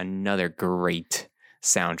is another great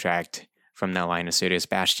soundtrack from that line of studios.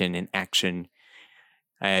 Bastion, an action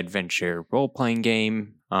adventure role-playing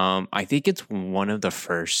game. I think it's one of the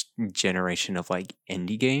first generation of like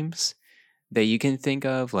indie games that you can think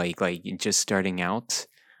of, like just starting out.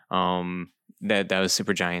 That was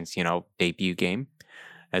Supergiant's, debut game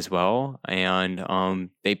as well, and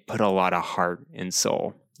they put a lot of heart and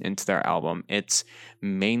soul into their album. It's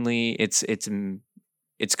mainly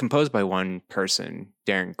it's composed by one person,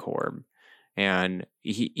 Darren Korb, and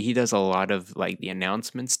he does a lot of like the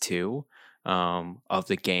announcements too, of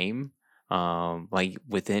the game, like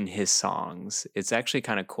within his songs. It's actually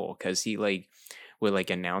kind of cool because he like would like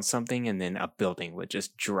announce something and then a building would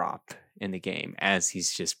just drop in the game as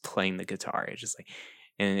he's just playing the guitar. It's just like,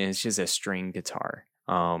 and it's just a string guitar,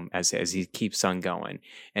 as he keeps on going,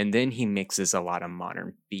 and then he mixes a lot of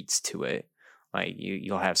modern beats to it. Like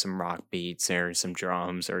you'll have some rock beats or some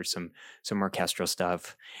drums or some orchestral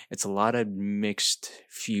stuff. It's a lot of mixed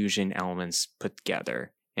fusion elements put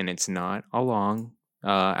together, and it's not a long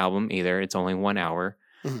album either. It's only 1 hour,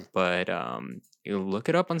 but you look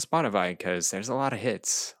it up on Spotify because there's a lot of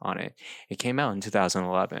hits on it. It came out in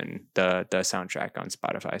 2011, the soundtrack on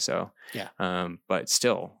Spotify. So yeah, but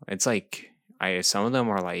still, it's like some of them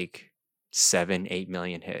are like 7-8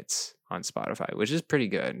 million hits on Spotify, which is pretty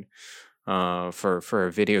good for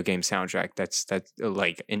a video game soundtrack. That's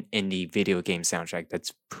like an indie video game soundtrack.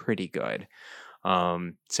 That's pretty good.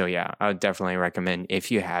 So yeah, I would definitely recommend, if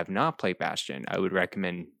you have not played Bastion, I would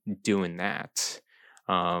recommend doing that.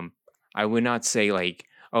 I would not say like,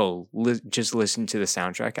 just listen to the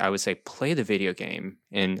soundtrack. I would say play the video game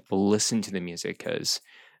and listen to the music, because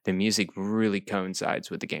the music really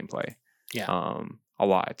coincides with the gameplay. Yeah. A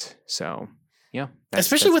lot. So yeah.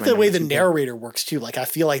 Especially with the way the narrator works too. Like I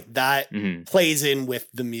feel like that plays in with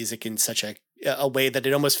the music in such a way that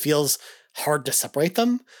it almost feels hard to separate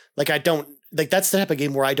them. Like that's the type of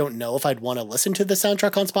game where I don't know if I'd want to listen to the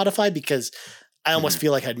soundtrack on Spotify, because I almost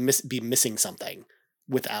feel like I'd be missing something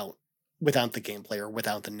without the gameplay or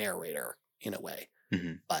without the narrator in a way.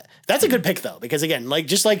 But that's a good pick though, because again, like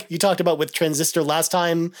just like you talked about with Transistor last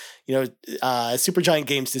time, Supergiant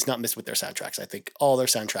Games does not miss with their soundtracks. I think all their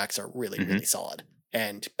soundtracks are really, really solid.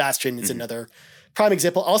 And Bastion is another prime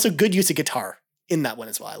example. Also good use of guitar in that one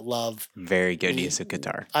as well. I love very good use of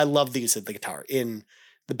guitar. I love the use of the guitar in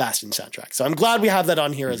the Bastion soundtrack. So I'm glad we have that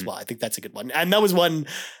on here as well. I think that's a good one. And that was one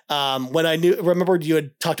when remember you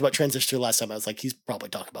had talked about Transistor last time. I was like, he's probably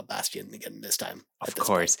talking about Bastion again this time. Of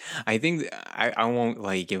course. I think I won't,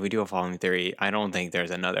 like, if we do a following theory, I don't think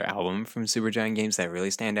there's another album from Supergiant Games that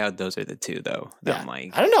really stand out. Those are the two though. That I'm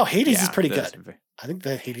like, I don't know. Hades is pretty good. I think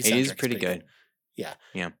the Hades soundtrack is pretty good. Yeah.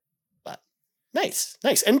 Yeah. But nice.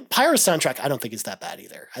 And Pyre's soundtrack, I don't think is that bad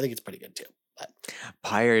either. I think it's pretty good too.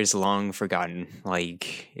 Pyre is long forgotten.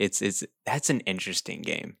 Like that's an interesting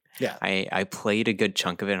game. Yeah. I played a good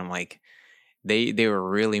chunk of it. I'm like, they were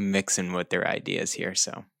really mixing with their ideas here.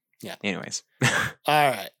 So yeah. Anyways. All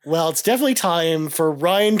right. Well, it's definitely time for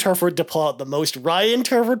Ryan Turford to pull out the most Ryan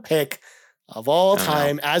Turford pick of all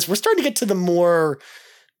time, as we're starting to get to the more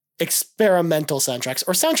experimental soundtracks,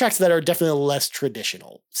 or soundtracks that are definitely less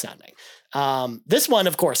traditional sounding. This one,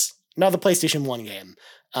 of course, another PlayStation 1 game.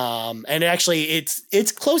 And actually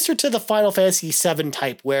it's closer to the Final Fantasy VII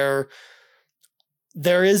type, where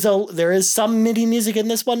there is some MIDI music in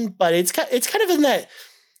this one, but it's kind of in that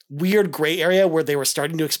weird gray area where they were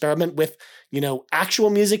starting to experiment with, actual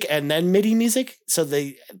music and then MIDI music. So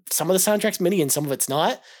some of the soundtrack's MIDI and some of it's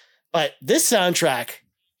not. But this soundtrack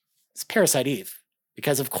is Parasite Eve,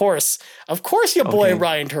 because of course your boy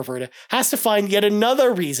Ryan Turford has to find yet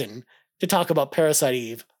another reason to talk about Parasite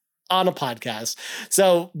Eve on a podcast.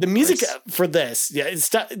 So the music for this,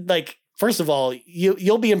 it's like, first of all,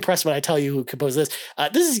 you'll be impressed when I tell you who composed this.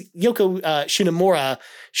 This is Yoko Shinomura.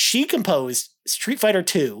 She composed Street Fighter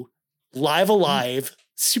 2, Live Alive,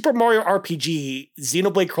 Super Mario RPG,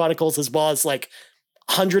 Xenoblade Chronicles, as well as like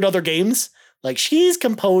 100 other games. Like, she's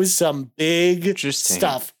composed some big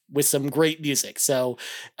stuff with some great music. So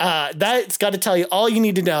that's got to tell you all you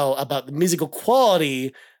need to know about the musical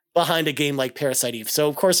quality behind a game like Parasite Eve. So,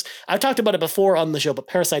 of course, I've talked about it before on the show, but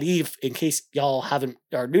Parasite Eve, in case y'all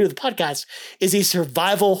are new to the podcast, is a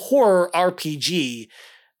survival horror RPG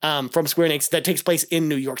from Square Enix that takes place in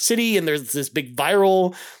New York City, and there's this big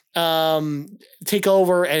viral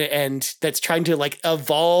takeover and that's trying to like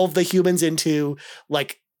evolve the humans into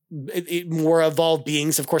like more evolved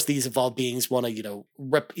beings. Of course, these evolved beings want to,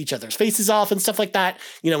 rip each other's faces off and stuff like that,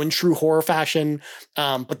 in true horror fashion.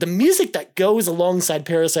 But the music that goes alongside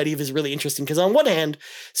Parasite Eve is really interesting because on one hand,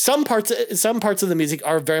 some parts of the music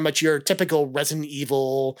are very much your typical Resident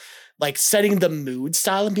Evil, like setting the mood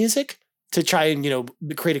style of music to try and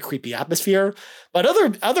create a creepy atmosphere. But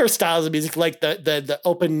other styles of music, like the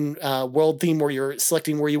open world theme where you're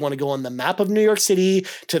selecting where you want to go on the map of New York City,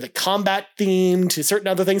 to the combat theme, to certain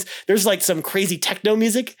other things, there's like some crazy techno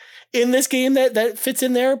music in this game that fits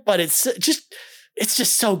in there. But it's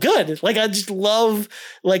just so good. Like I just love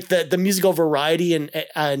like the musical variety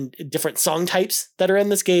and different song types that are in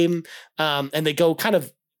this game, and they go kind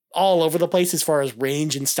of all over the place as far as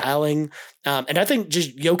range and styling. And I think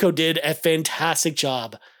just Yoko did a fantastic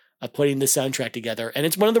job of putting the soundtrack together. And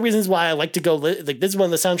it's one of the reasons why I like to go, like this is one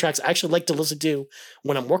of the soundtracks I actually like to listen to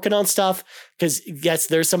when I'm working on stuff. Cause yes,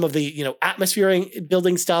 there's some of the, atmosphere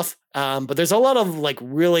building stuff. But there's a lot of like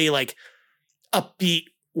really like upbeat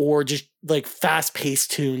or just like fast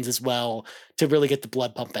paced tunes as well to really get the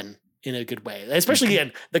blood pumping in a good way. Especially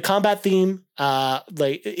again, the combat theme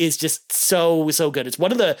is just so good. It's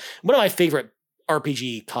one of my favorite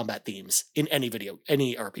RPG combat themes in any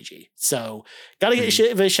RPG. So gotta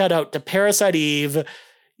give a shout out to Parasite Eve.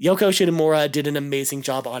 Yoko Shinomura did an amazing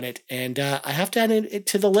job on it, and I have to add it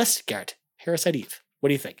to the list, Garrett. Parasite Eve. What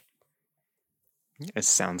do you think? It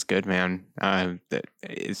sounds good, man.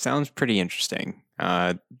 It sounds pretty interesting.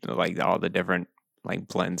 Like all the different like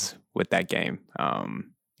blends with that game.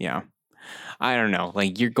 Yeah. I don't know.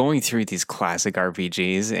 Like you're going through these classic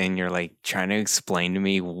RPGs and you're like trying to explain to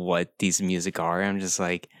me what these music are. I'm just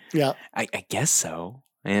like, yeah, I guess so.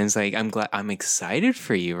 And it's like, I'm excited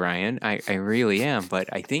for you, Ryan. I really am. But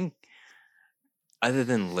I think other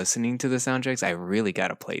than listening to the soundtracks, I really got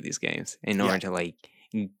to play these games in order to like,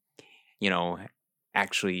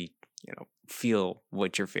 actually, feel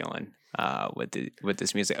what you're feeling with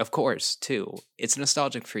this music. Of course, too, it's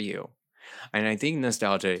nostalgic for you. And I think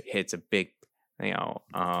nostalgia hits a big,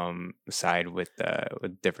 side with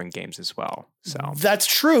different games as well. So that's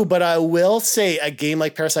true, but I will say a game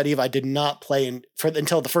like Parasite Eve I did not play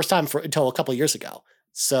until a couple of years ago.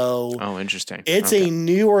 So interesting. It's a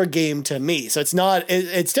newer game to me, so it's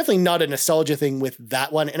definitely not a nostalgia thing with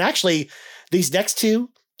that one. And actually, these next two,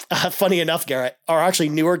 funny enough, Garrett, are actually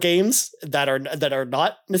newer games that are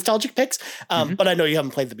not nostalgic picks. But I know you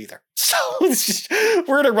haven't played them either, so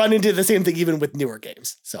we're gonna run into the same thing even with newer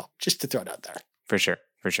games. So just to throw it out there, for sure,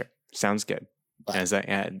 sounds good.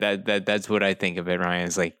 That's what I think of it, Ryan.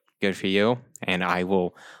 Is like good for you, and I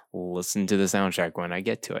will listen to the soundtrack when I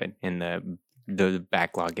get to it in the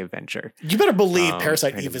backlog adventure. You better believe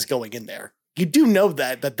Parasite Eve is going in there. You do know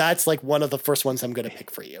that's like one of the first ones I'm going to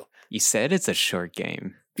pick for you. You said it's a short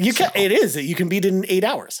game. It is. You can beat it in 8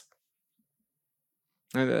 hours.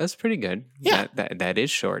 That's pretty good. Yeah. That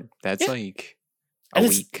is short. That's like a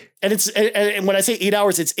week. And when I say 8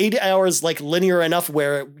 hours, it's 8 hours like linear enough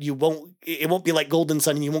where it won't be like Golden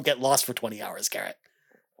Sun and you won't get lost for 20 hours, Garrett.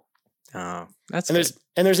 Oh, that's good.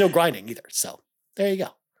 There's no grinding either. So there you go.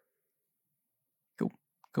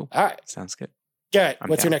 Cool. All right. Sounds good. Garrett,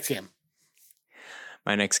 what's your next game?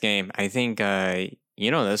 My next game, I think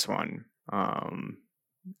this one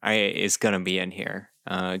is gonna be in here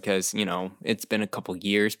because it's been a couple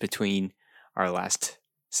years between our last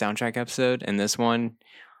soundtrack episode and this one.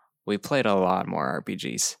 We played a lot more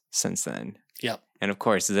RPGs since then. Yep. And of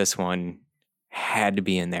course, this one had to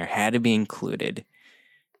be in there, had to be included.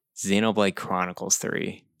 Xenoblade Chronicles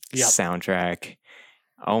 3 soundtrack.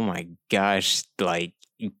 Oh my gosh! Like,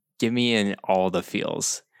 give me in all the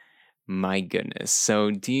feels. My goodness.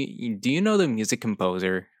 So do you know the music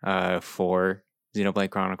composer for Xenoblade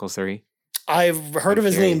Chronicles 3? I've heard of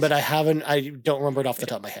his name, but I don't remember it off the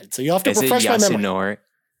top of my head. So you have to refresh my memory.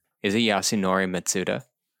 Is it Yasunori Mitsuda?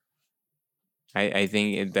 I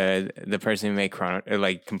think the person who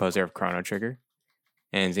made composer of Chrono Trigger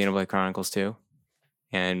and Xenoblade Chronicles 2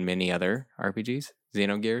 and many other RPGs,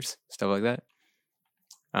 Xenogears, stuff like that.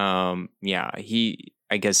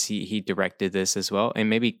 I guess he directed this as well, and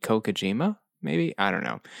maybe Kojima, maybe, I don't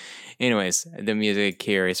know. Anyways, the music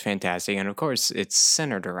here is fantastic, and of course, it's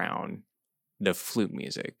centered around the flute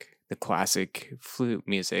music, the classic flute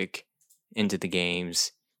music into the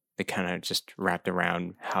games that kind of just wrapped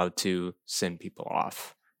around how to send people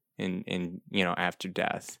off in after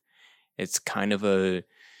death. It's kind of a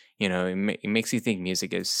it makes you think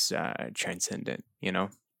music is transcendent,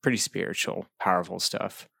 pretty spiritual, powerful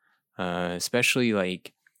stuff. Especially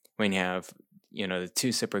like when you have, the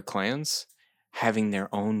two separate clans having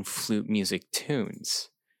their own flute music tunes.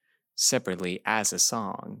 separately as a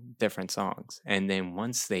song, different songs. And then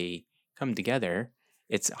once they come together,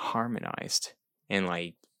 it's harmonized and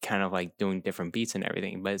like kind of like doing different beats and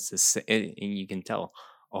everything. But and you can tell,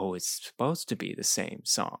 oh, it's supposed to be the same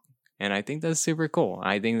song. And I think that's super cool.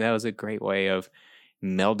 I think that was a great way of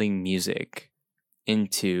melding music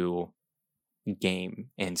into game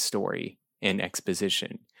and story and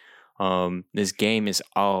exposition. This game is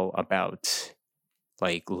all about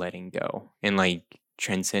like letting go and like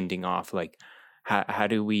transcending off. Like, how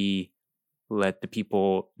do we let the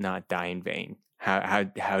people not die in vain?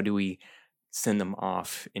 How do we send them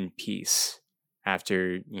off in peace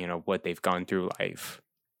after what they've gone through life?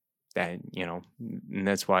 That and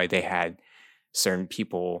that's why they had certain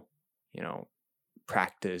people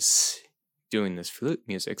practice doing this flute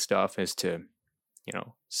music stuff, is to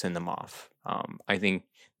send them off. I think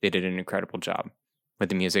they did an incredible job with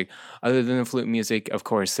the music. Other than the flute music, of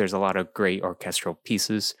course, there's a lot of great orchestral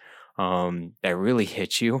pieces that really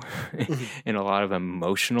hit you in a lot of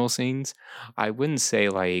emotional scenes. I wouldn't say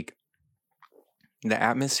like the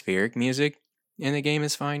atmospheric music in the game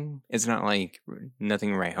is fine. It's not like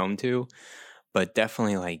nothing to write home to, but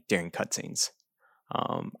definitely like during cutscenes,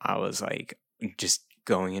 I was like just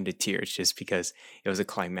going into tears just because it was a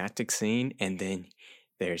climactic scene, and then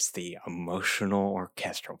there's the emotional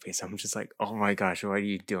orchestral piece. I'm just like, oh my gosh, why are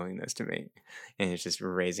you doing this to me? And it's just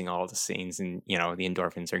raising all the scenes, and the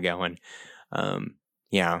endorphins are going.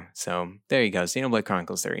 Yeah, so there you go. Xenoblade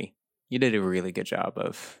Chronicles 3. You did a really good job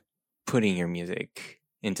of putting your music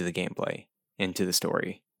into the gameplay, into the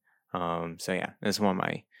story. So yeah, that's one of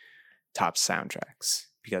my top soundtracks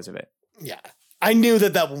because of it. Yeah. I knew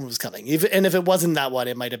that one was coming. And if it wasn't that one,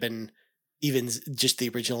 it might have been even just the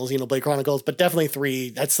original Xenoblade Chronicles, but definitely 3.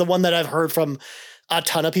 That's the one that I've heard from a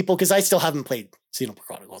ton of people, because I still haven't played Xenoblade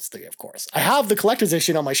Chronicles 3, of course. I have the collector's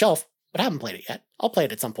edition on my shelf, but I haven't played it yet. I'll play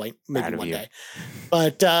it at some point, maybe one day.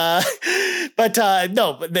 But no,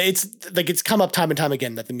 it's come up time and time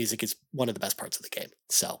again that the music is one of the best parts of the game.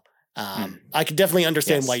 So I could definitely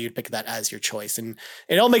understand why you'd pick that as your choice. And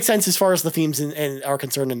it all makes sense as far as the themes and are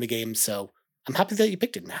concerned in the game. So I'm happy that you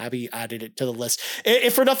picked it and happy you added it to the list.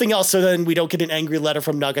 If for nothing else, so then we don't get an angry letter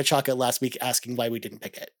from Nagachaka last week asking why we didn't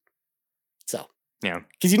pick it. So yeah,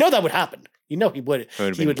 because that would happen. He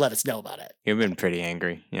would let us know about it. He'd been pretty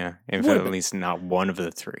angry, yeah. If at least not one of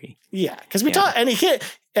the 3. Yeah, because we talked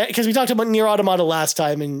about Nier Automata last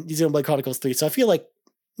time and Xenoblade Chronicles 3. So I feel like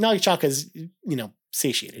Nagachaka's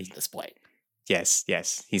satiated at this point. Yes,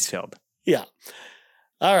 he's filled. Yeah.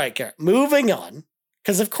 All right, Garrett. Moving on.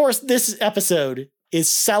 Because, of course, this episode is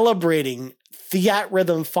celebrating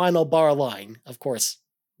Theatrhythm Final Bar Line. Of course,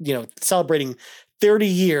 celebrating 30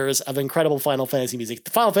 years of incredible Final Fantasy music. The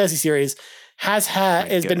Final Fantasy series has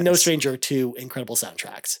been no stranger to incredible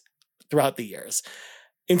soundtracks throughout the years.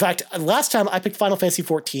 In fact, last time I picked Final Fantasy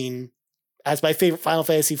XIV as my favorite Final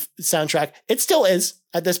Fantasy soundtrack. It still is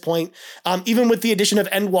at this point. Even with the addition of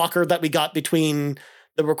Endwalker that we got between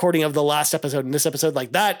the recording of the last episode and this episode,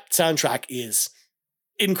 like that soundtrack is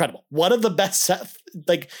incredible. One of the best,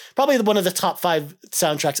 probably one of the top 5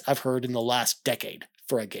 soundtracks I've heard in the last decade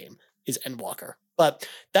for a game is Endwalker. But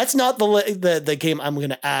that's not the game I'm going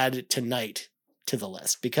to add tonight to the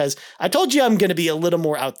list, because I told you I'm going to be a little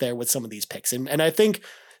more out there with some of these picks. And I think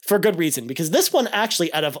for good reason, because this one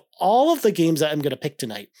actually, out of all of the games that I'm going to pick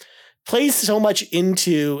tonight, plays so much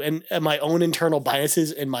into my own internal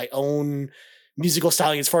biases and my own musical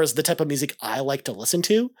styling as far as the type of music I like to listen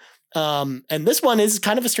to. And this one is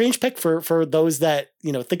kind of a strange pick for those that,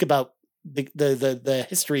 think about the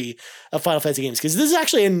history of Final Fantasy games, because this is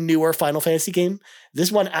actually a newer Final Fantasy game.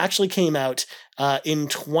 This one actually came out in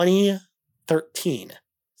 2013.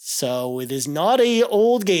 So it is not a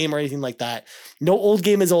old game or anything like that. No old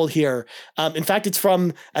game is old here. In fact, it's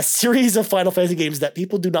from a series of Final Fantasy games that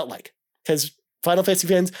people do not like, because Final Fantasy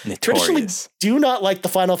fans traditionally do not like the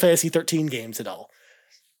Final Fantasy 13 games at all.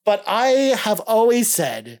 But I have always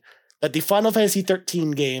said that the Final Fantasy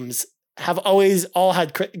 13 games have always all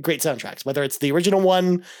had great soundtracks, whether it's the original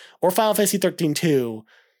one or Final Fantasy 13 2.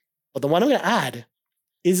 But the one I'm going to add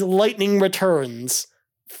is Lightning Returns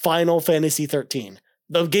Final Fantasy 13.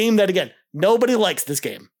 The game that, again, nobody likes this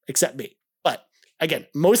game except me. But again,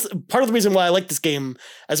 part of the reason why I like this game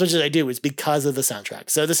as much as I do is because of the soundtrack.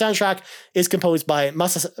 So the soundtrack is composed by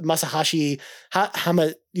Masahashi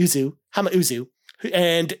Hamauzu,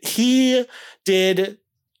 and he did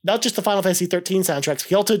not just the Final Fantasy 13 soundtracks,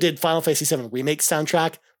 he also did Final Fantasy 7 Remake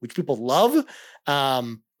soundtrack, which people love.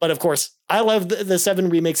 But of course, I love the 7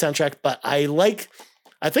 Remake soundtrack, but I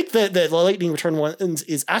think that the Lightning Return one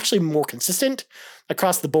is actually more consistent.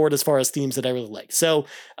 across the board as far as themes that I really like. So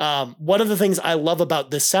one of the things I love about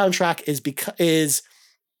this soundtrack is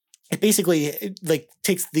it basically like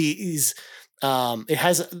takes these it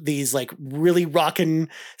has these like really rockin'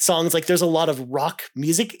 songs. Like there's a lot of rock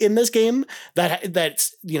music in this game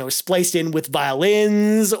that's spliced in with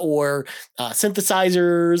violins or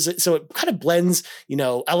synthesizers. So it kind of blends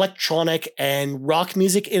electronic and rock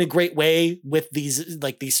music in a great way with these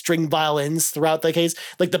string violins throughout the case.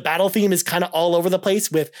 Like the battle theme is kind of all over the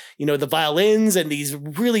place with the violins and these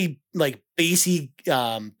really like bassy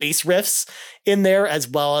bass riffs in there, as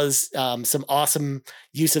well as some awesome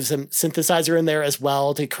use of some synthesizer in there as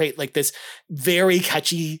well to create like this very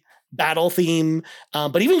catchy battle theme.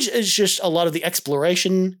 But even it's just a lot of the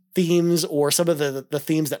exploration themes or some of the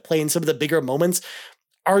themes that play in some of the bigger moments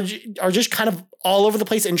are just kind of all over the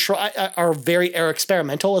place and are very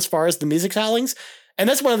experimental as far as the music stylings. And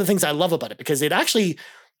that's one of the things I love about it, because it actually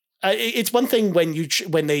it's one thing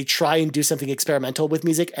when they try and do something experimental with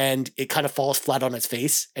music and it kind of falls flat on its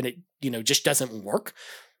face and it just doesn't work.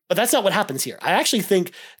 But that's not what happens here. I actually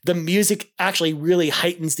think the music actually really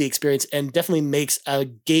heightens the experience and definitely makes a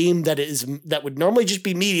game that would normally just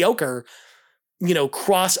be mediocre,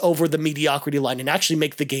 cross over the mediocrity line and actually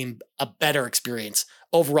make the game a better experience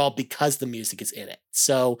overall because the music is in it.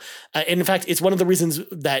 So, and in fact, it's one of the reasons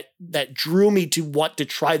that drew me to want to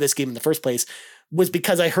try this game in the first place, was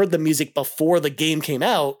because I heard the music before the game came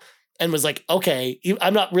out and was like, okay,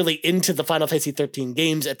 I'm not really into the Final Fantasy 13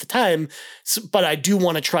 games at the time, but I do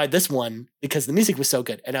want to try this one because the music was so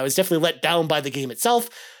good. And I was definitely let down by the game itself,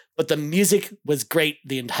 but the music was great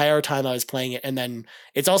the entire time I was playing it. And then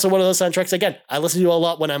it's also one of those soundtracks, again, I listen to a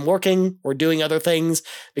lot when I'm working or doing other things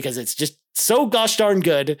because it's just so gosh darn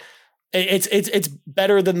good. It's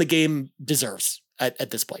better than the game deserves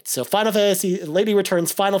at this point. So Final Fantasy, Lady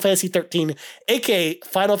Returns, Final Fantasy 13, aka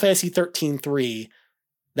Final Fantasy 13-3.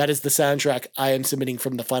 That is the soundtrack I am submitting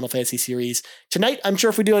from the Final Fantasy series. Tonight, I'm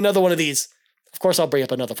sure if we do another one of these, of course I'll bring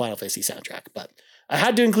up another Final Fantasy soundtrack, but I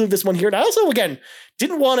had to include this one here. And I also, again,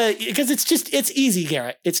 didn't want to, because it's easy,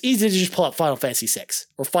 Garrett. It's easy to just pull up Final Fantasy 6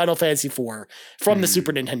 or Final Fantasy 4 from the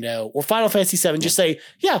Super Nintendo or Final Fantasy 7. Just say,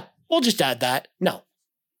 yeah, we'll just add that. No,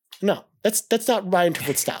 that's not my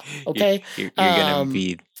interpretive style. Okay. You're going to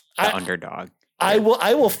be the underdog. I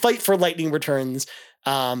will fight for Lightning Returns.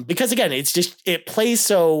 Because again, it plays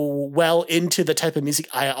so well into the type of music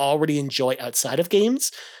I already enjoy outside of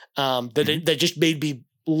games. That just made me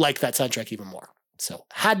like that soundtrack even more. So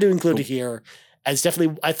had to include it here as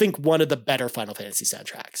definitely, I think, one of the better Final Fantasy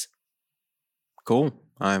soundtracks. Cool.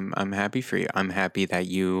 I'm happy for you. I'm happy that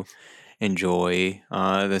you enjoy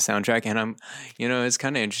the soundtrack, and it's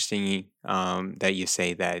kind of interesting that you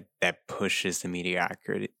say that pushes the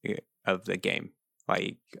mediocrity of the game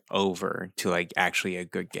like over to like actually a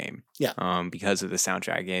good game. Yeah. Because of the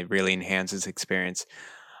soundtrack, it really enhances experience.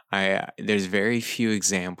 There's very few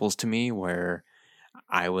examples to me where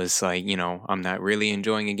I was like, I'm not really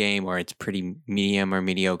enjoying a game, or it's pretty medium or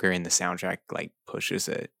mediocre, and the soundtrack like pushes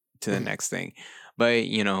it to the next thing. But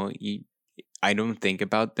I don't think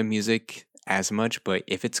about the music as much, but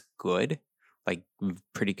if it's good, like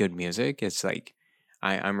pretty good music, it's like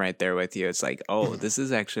I'm right there with you. It's like, oh, this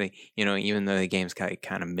is actually, even though the game's kind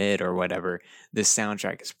of mid or whatever, this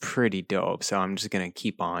soundtrack is pretty dope. So I'm just gonna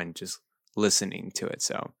keep on just listening to it.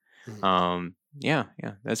 So, yeah,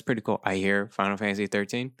 that's pretty cool. I hear Final Fantasy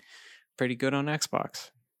 13 pretty good on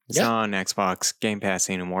Xbox. It's not on Xbox Game Pass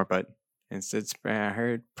anymore, but it's I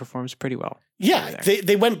heard performs pretty well. Yeah,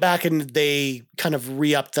 they went back and they kind of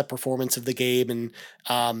re-upped the performance of the game,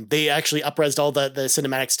 and they actually up-resed all the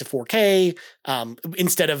cinematics to 4K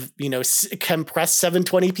instead of compressed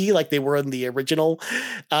 720p like they were in the original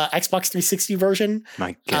Xbox 360 version.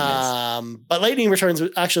 My goodness! But Lightning Returns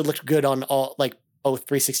actually looked good on all both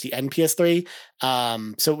 360 and PS3.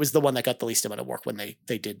 So it was the one that got the least amount of work when they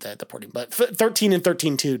did the porting. But 13 and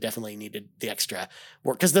 13.2 definitely needed the extra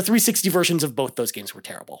work because the 360 versions of both those games were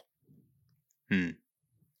terrible.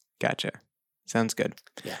 Gotcha. Sounds good.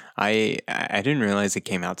 Yeah. I didn't realize it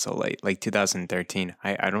came out so late, like 2013.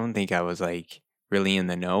 I don't think I was like really in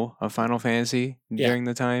the know of Final Fantasy during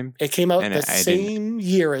the time. It came out the same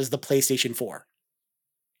year as the PlayStation 4.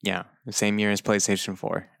 Yeah, the same year as PlayStation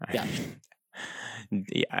 4. Yeah.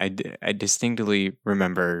 I distinctly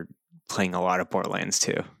remember playing a lot of Borderlands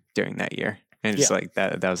 2 during that year. And it's like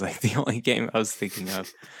that was like the only game I was thinking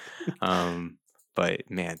of. But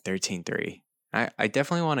man, 13.3. I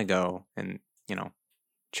definitely want to go and,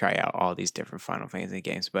 try out all these different Final Fantasy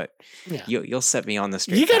games, but you'll set me on the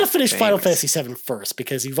street. You got to finish Final Fantasy 7 first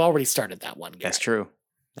because you've already started that one. That's true.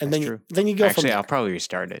 And then you go Actually, from there. I'll probably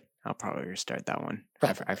restart it I'll probably restart that one.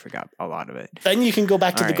 Probably. I forgot a lot of it. Then you can go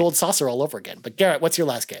back to All the right. gold saucer all over again. But Garrett, what's your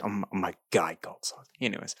last game? Oh my god, gold sauce.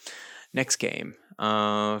 Anyways, next game.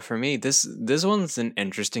 For me, this one's an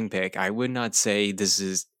interesting pick. I would not say this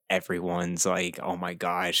is everyone's like, oh my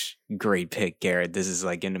gosh, great pick, Garrett. This is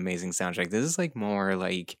like an amazing soundtrack. This is like more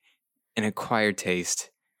like an acquired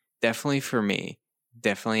taste. Definitely for me.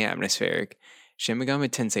 Definitely atmospheric. Shin Megami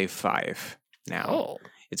Tensei 5. Now,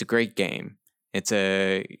 it's a great game. It's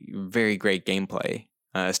a very great gameplay.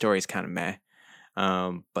 Story's kind of meh.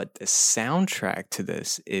 But the soundtrack to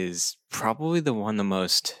this is probably the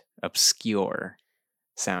most obscure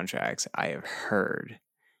soundtracks I have heard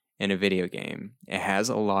in a video game. It has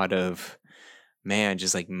a lot of,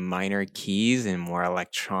 just like minor keys and more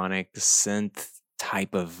electronic synth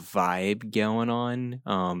type of vibe going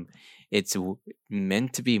on. It's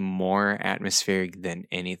meant to be more atmospheric than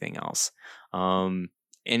anything else.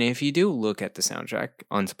 And if you do look at the soundtrack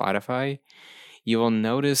on Spotify, you will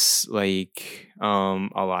notice like a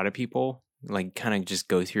lot of people like kind of just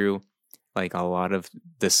go through like a lot of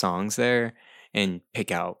the songs there and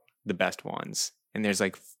pick out the best ones. And there's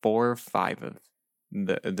like 4 or 5 of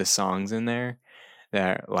the songs in there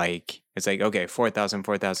that like, it's like, okay, 4,000,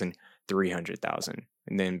 4,000, 300,000,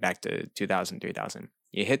 and then back to 2,000, 3,000.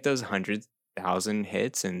 You hit those 100,000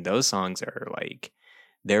 hits and those songs are like,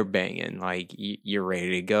 they're banging. Like you're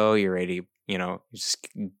ready to go. You're ready, just,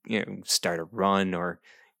 start a run or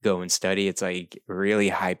go and study. It's like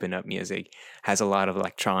really hyping up music. Has a lot of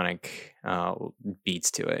electronic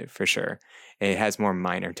beats to it for sure. It has more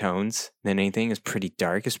minor tones than anything. It's pretty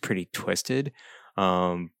dark. It's pretty twisted.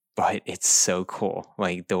 But it's so cool.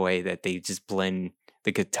 Like the way that they just blend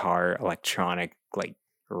the guitar electronic like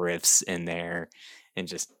riffs in there, and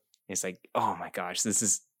just it's like, oh my gosh,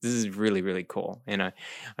 this is really, really cool. And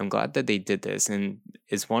I'm glad that they did this. And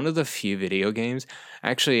it's one of the few video games.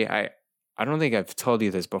 Actually, I don't think I've told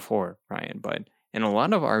you this before, Ryan, but in a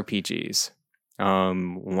lot of RPGs,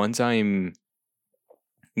 once I'm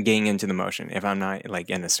getting into the motion, if I'm not like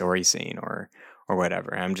in a story scene or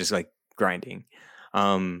whatever, I'm just like grinding,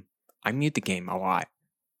 I mute the game a lot.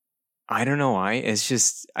 I don't know why. It's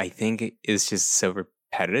just, I think it's just so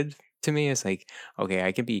repetitive to me. It's like, okay,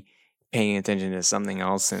 I could be paying attention to something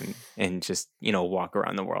else and just, walk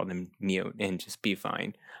around the world and mute and just be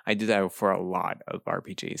fine. I do that for a lot of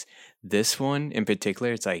RPGs. This one in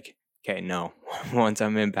particular, it's like, okay, no. Once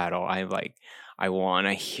I'm in battle, I want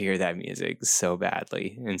to hear that music so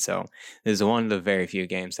badly. And so this is one of the very few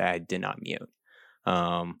games that I did not mute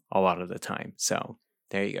a lot of the time. So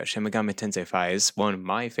there you go. Shin Megami Tensei 5 is one of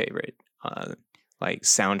my favorite like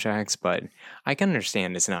soundtracks, but I can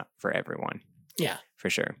understand it's not for everyone. Yeah, for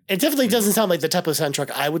sure. It definitely doesn't sound like the type of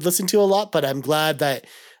soundtrack I would listen to a lot, but I'm glad that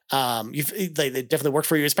they definitely worked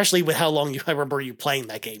for you, especially with how long I remember you playing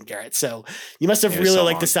that game, Garrett. So you must have really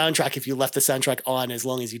liked the soundtrack if you left the soundtrack on as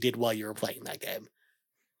long as you did while you were playing that game.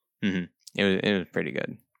 Mm-hmm. It was pretty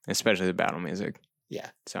good, especially the battle music. Yeah.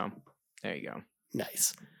 So there you go.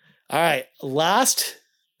 Nice. All right. Last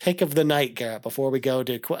pick of the night, Garrett, before we go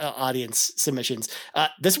to audience submissions.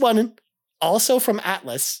 This one, also from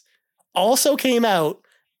Atlas, also came out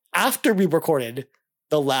after we recorded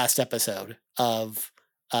the last episode of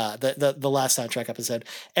the last soundtrack episode,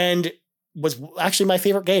 and was actually my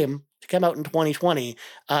favorite game to come out in 2020.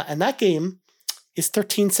 And that game is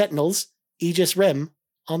 13 Sentinels, Aegis Rim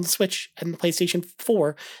on the Switch and the PlayStation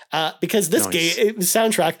 4, because this game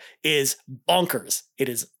soundtrack is bonkers. It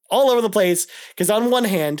is all over the place, because on one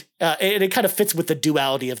hand, it kind of fits with the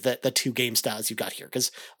duality of the two game styles you got here.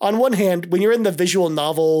 Because on one hand, when you're in the visual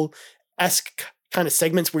novel-esque kind of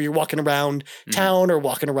segments where you're walking around town or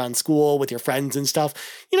walking around school with your friends and stuff,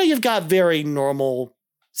 you've got very normal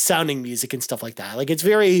sounding music and stuff like that. Like, it's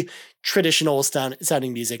very traditional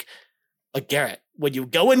sounding music. Like, Garrett, when you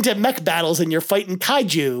go into mech battles and you're fighting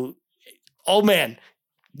kaiju, oh man,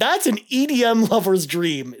 that's an EDM lover's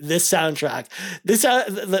dream, this soundtrack.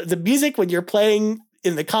 The music when you're playing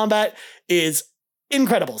in the combat is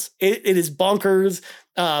incredible. It is bonkers.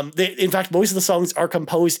 In fact, most of the songs are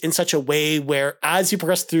composed in such a way where as you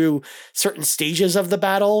progress through certain stages of the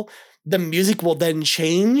battle, the music will then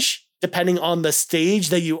change depending on the stage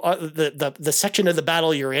that you are, the section of the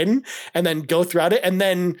battle you're in, and then go throughout it. And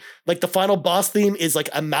then like the final boss theme is like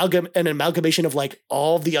an amalgamation of like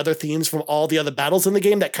all the other themes from all the other battles in the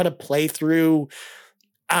game that kind of play through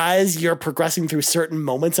as you're progressing through certain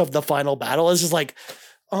moments of the final battle. It's just like,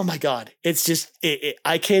 oh my God, it's just,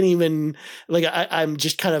 I can't even, like, I'm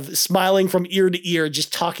just kind of smiling from ear to ear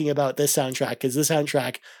just talking about this soundtrack, because this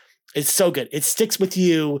soundtrack is so good. It sticks with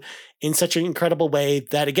you in such an incredible way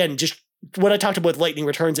that, again, just what I talked about with Lightning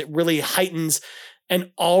Returns, it really heightens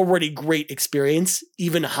an already great experience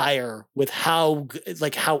even higher with how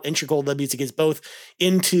integral the music is, both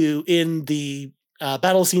in the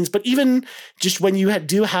battle scenes, but even just when you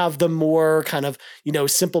do have the more kind of,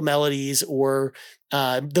 simple melodies or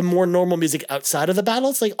the more normal music outside of the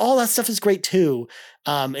battles, like all that stuff is great too,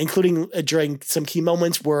 including during some key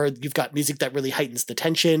moments where you've got music that really heightens the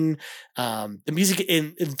tension. The music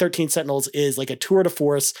in 13 Sentinels is like a tour de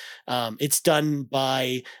force. It's done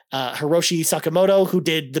by Hiroshi Sakamoto, who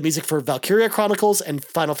did the music for Valkyria Chronicles and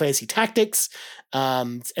Final Fantasy Tactics,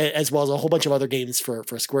 as well as a whole bunch of other games for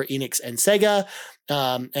Square Enix and Sega.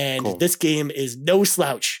 And cool. This game is no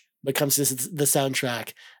slouch when it comes to the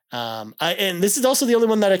soundtrack. And this is also the only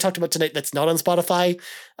one that I talked about tonight that's not on Spotify.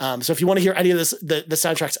 So if you want to hear any of the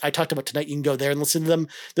soundtracks I talked about tonight, you can go there and listen to them.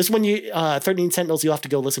 This one, 13 Sentinels, you'll have to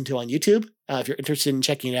go listen to on YouTube if you're interested in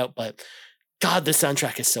checking it out. But God, this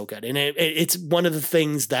soundtrack is so good. And it's one of the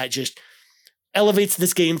things that just elevates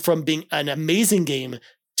this game from being an amazing game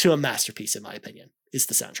to a masterpiece, in my opinion, is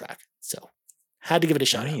the soundtrack. So had to give it a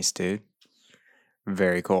shot. Nice, dude.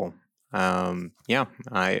 Very cool. Yeah,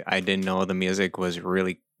 I didn't know the music was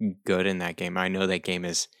really good in that game. I know that game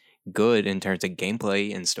is good in terms of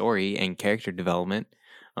gameplay and story and character development.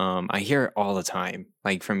 I hear it all the time,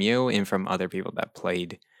 like from you and from other people that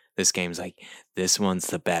played this game's like, this one's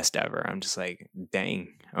the best ever. I'm just like,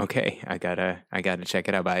 dang, okay, I gotta check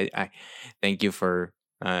it out. But I thank you for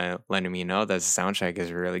letting me know that the soundtrack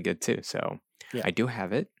is really good too. So yeah. I do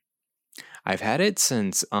have it. I've had it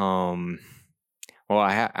since well,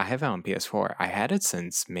 I have it on PS4. I had it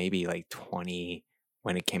since maybe like 20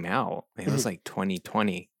 when it came out. It was like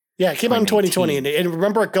 2020. Yeah, it came out in 2020, and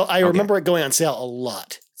remember remember it going on sale a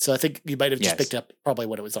lot. So I think you might have just picked up probably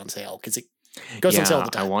when it was on sale, because it goes on sale all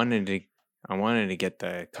the time. I wanted to get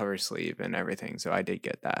the cover sleeve and everything, so I did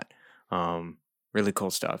get that. Really cool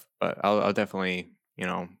stuff. But I'll definitely,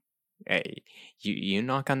 hey, you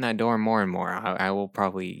knock on that door more and more. I will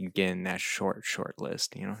probably get in that short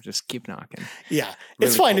list. Just keep knocking. Yeah, really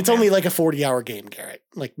it's fine. Cool, it's only like a 40-hour game, Garrett.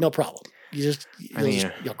 Like, no problem. You'll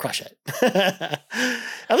crush it.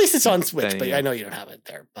 At least it's on Switch, but I know you don't have it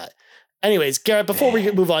there. But anyways, Garrett, before we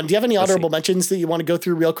move on, do you have any honorable mentions that you want to go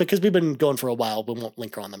through real quick? Because we've been going for a while. We won't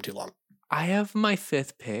linger on them too long. I have my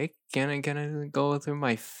 5th pick. Gonna go through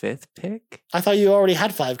my 5th pick? I thought you already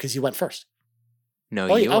had 5 because you went first.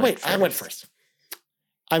 No, I went first.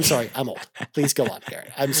 I'm sorry. I'm old. Please go on,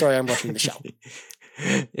 Garrett. I'm sorry I'm rushing the show.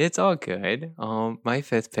 It's all good. My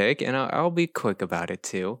 5th pick, and I'll be quick about it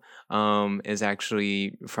too, is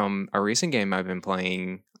actually from a recent game I've been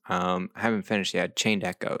playing. I haven't finished yet, Chained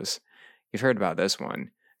Echoes. You've heard about this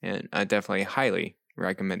one, and I definitely highly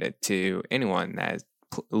recommend it to anyone that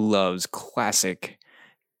loves classic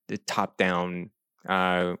top-down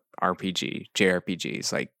JRPGs,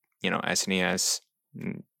 like, SNES,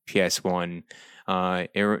 PS1.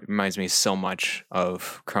 It reminds me so much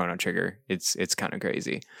of Chrono Trigger. It's kind of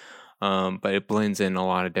crazy, but it blends in a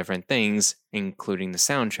lot of different things, including the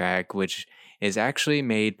soundtrack, which is actually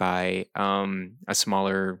made by a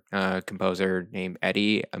smaller composer named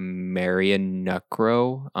Eddie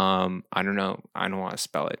Marianukroh. I don't know. I don't want to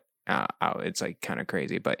spell it out. It's like kind of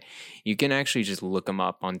crazy, but you can actually just look him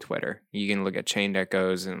up on Twitter. You can look at Chained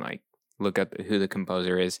Echoes and like look up who the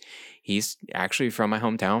composer is. He's actually from my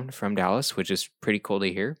hometown, from Dallas, which is pretty cool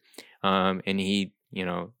to hear. And he,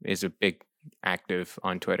 is a big active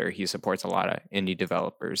on Twitter. He supports a lot of indie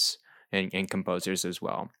developers and composers as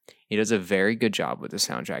well. He does a very good job with the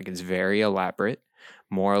soundtrack. It's very elaborate,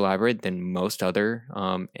 more elaborate than most other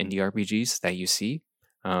indie RPGs that you see.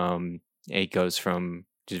 It goes from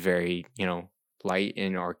just very, light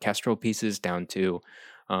and orchestral pieces down to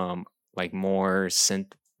like more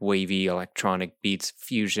synth wavy electronic beats,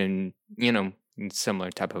 fusion, similar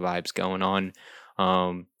type of vibes going on.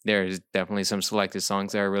 There's definitely some selected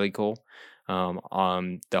songs that are really cool.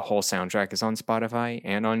 The whole soundtrack is on Spotify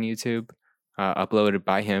and on YouTube, uploaded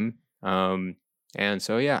by him. And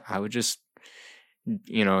so, yeah, I would just,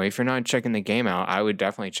 if you're not checking the game out, I would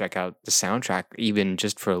definitely check out the soundtrack, even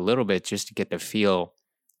just for a little bit, just to get the feel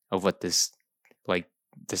of what this, like,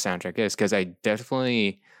 the soundtrack is. Because I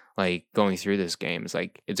definitely like going through this game. It's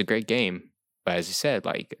like, it's a great game, but as you said,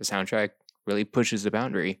 like, the soundtrack really pushes the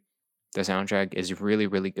boundary. The soundtrack is really,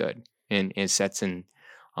 really good, and it sets in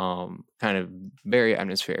kind of very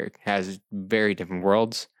atmospheric, has very different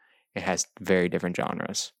worlds, it has very different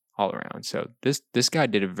genres all around. So this guy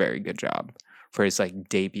did a very good job for his like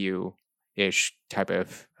debut-ish type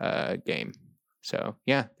of game. So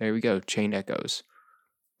yeah, there we go. Chained Echoes,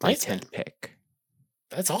 my 10th pick.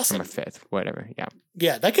 That's awesome. Or 5th, whatever. Yeah.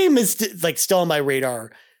 Yeah, that game is like still on my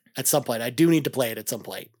radar at some point. I do need to play it at some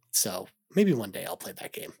point. So maybe one day I'll play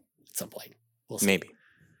that game at some point. We'll see. Maybe.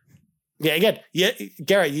 Yeah, again,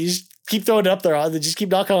 Garrett, you just keep throwing it up there. I'll just keep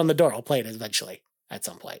knocking on the door. I'll play it eventually at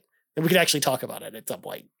some point. And we could actually talk about it at some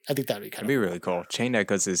point. I think that would be That'd be really cool. Chain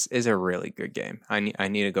Echoes is a really good game. I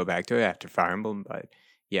need to go back to it after Fire Emblem, but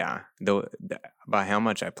yeah, by how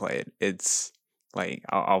much I play it, it's like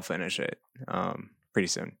I'll finish it pretty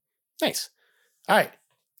soon. Nice. All right.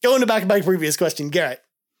 Going back to my previous question, Garrett,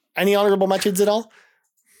 any honorable mentions at all?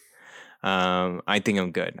 I think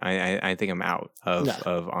I'm good. I think I'm out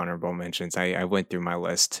of honorable mentions. I went through my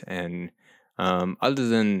list, and other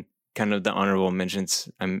than kind of the honorable mentions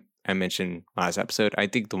I mentioned last episode, I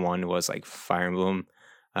think the one was like Fire Emblem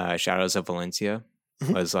Shadows of Valencia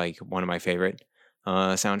was like one of my favorite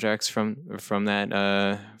soundtracks from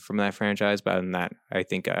that franchise. But other than that, I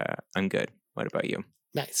think I'm good. What about you?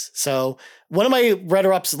 Nice. So one of my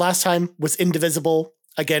runner-ups last time was Indivisible.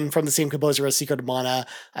 Again, from the same composer as Secret of Mana.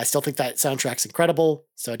 I still think that soundtrack's incredible,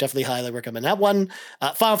 so I definitely highly recommend that one.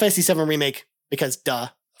 Final Fantasy VII Remake, because duh,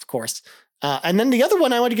 of course. And then the other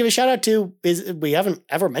one I want to give a shout out to is, we haven't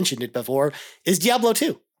ever mentioned it before, is Diablo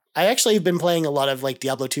 2. I actually have been playing a lot of like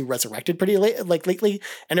Diablo 2 Resurrected pretty lately,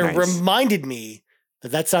 and it reminded me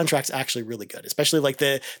that soundtrack's actually really good, especially like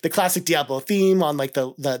the classic Diablo theme on like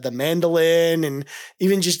the mandolin, and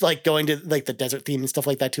even just like going to like the desert theme and stuff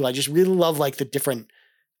like that too. I just really love like the different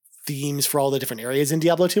themes for all the different areas in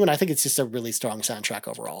Diablo 2, and I think it's just a really strong soundtrack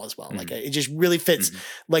overall as well. Like it just really fits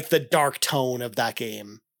like the dark tone of that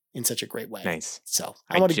game in such a great way. Nice. So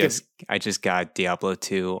I just got Diablo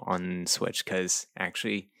 2 on Switch because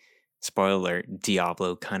actually, spoiler alert,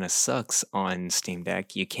 Diablo kind of sucks on Steam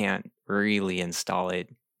Deck. You can't really install it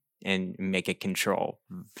and make it control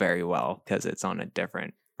very well because it's on a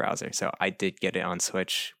different browser. So I did get it on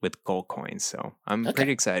Switch with gold coins. So I'm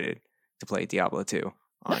pretty excited to play Diablo 2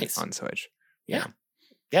 on Switch. Yeah,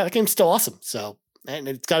 that game's still awesome. So, and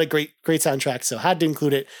it's got a great soundtrack. So had to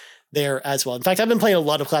include it there as well. In fact, I've been playing a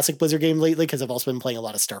lot of classic Blizzard games lately because I've also been playing a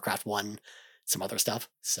lot of StarCraft 1, some other stuff.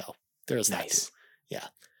 So there's that too. Yeah.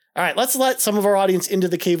 All right, let's let some of our audience into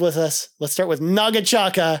the cave with us. Let's start with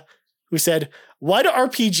Nagachaka, who said, why do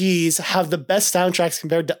RPGs have the best soundtracks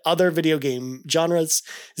compared to other video game genres?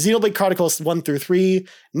 Xenoblade Chronicles 1 through 3,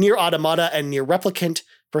 Nier Automata and Nier Replicant,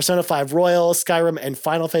 Persona 5 Royal, Skyrim, and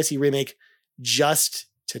Final Fantasy Remake, just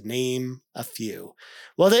to name a few.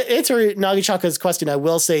 Well, to answer Nagachaka's question, I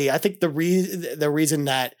will say, I think the reason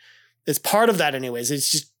that is part of that anyways, is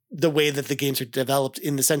just the way that the games are developed,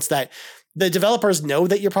 in the sense that the developers know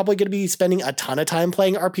that you're probably going to be spending a ton of time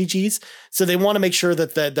playing RPGs. So they want to make sure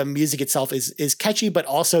that the music itself is catchy, but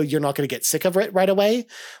also you're not going to get sick of it right away.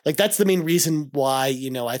 Like that's the main reason why,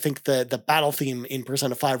 I think the battle theme in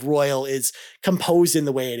Persona 5 Royal is composed in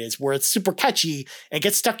the way it is, where it's super catchy and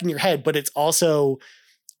gets stuck in your head, but it's also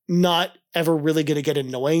not ever really going to get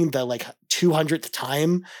annoying the like 200th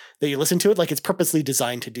time that you listen to it. Like it's purposely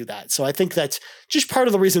designed to do that. So I think that's just part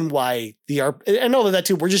of the reason why and all of that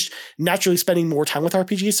too, we're just naturally spending more time with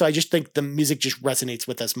RPGs. So I just think the music just resonates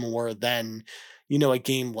with us more than, a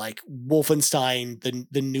game like Wolfenstein,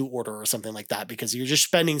 the New Order or something like that, because you're just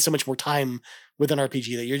spending so much more time with an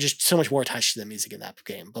RPG that you're just so much more attached to the music in that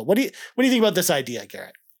game. But what do you think about this idea,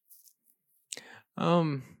 Garrett?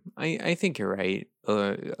 I think you're right,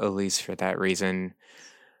 at least for that reason.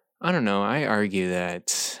 I don't know. I argue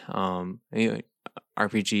that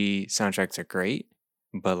RPG soundtracks are great,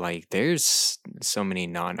 but like there's so many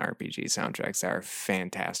non-RPG soundtracks that are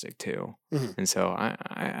fantastic too. And so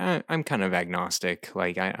I'm kind of agnostic.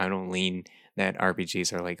 Like I don't lean that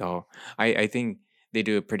RPGs are like, I think they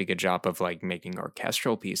do a pretty good job of like making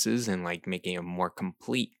orchestral pieces and like making it more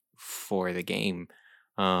complete for the game.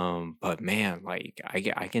 But man, like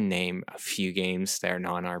I can name a few games that are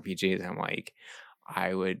non-RPGs. I'm like,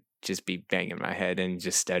 I would just be banging my head and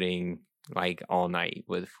just studying like all night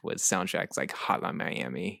with soundtracks like Hotline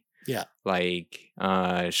Miami. Yeah. Like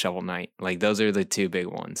Shovel Knight. Like those are the two big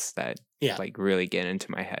ones that like really get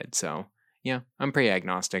into my head. So yeah, I'm pretty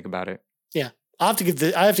agnostic about it. Yeah. I have to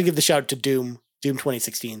give the shout out to Doom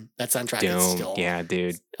 2016. That soundtrack is still, yeah,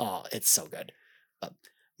 dude. Oh, it's so good.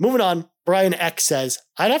 Moving on, Brian X says,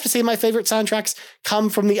 I'd have to say my favorite soundtracks come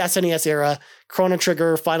from the SNES era, Chrono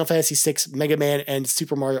Trigger, Final Fantasy VI, Mega Man, and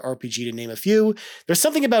Super Mario RPG, to name a few. There's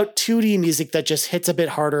something about 2D music that just hits a bit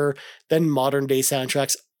harder than modern day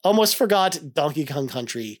soundtracks. Almost forgot Donkey Kong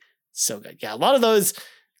Country. So good. Yeah, a lot of those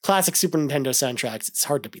classic Super Nintendo soundtracks, it's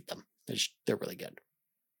hard to beat them. They're really good.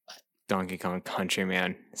 Donkey Kong Country,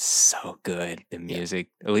 man, so good. The music,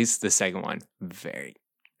 at least the second one,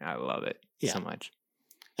 I love it so much.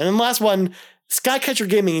 And then last one, Skycatcher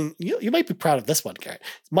Gaming. You might be proud of this one, Garrett.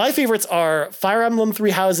 My favorites are Fire Emblem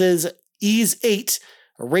Three Houses, Ys 8,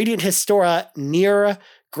 Radiant Historia, Nier,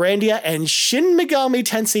 Grandia, and Shin Megami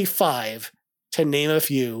Tensei 5, to name a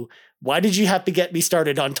few. Why did you have to get me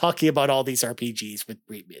started on talking about all these RPGs with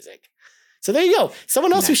great music? So there you go.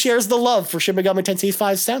 Someone else who shares the love for Shin Megami Tensei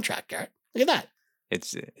 5's soundtrack, Garrett. Look at that.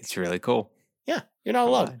 It's really cool. Yeah, you're not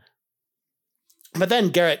alone. But then,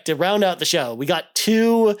 Garrett, to round out the show, we got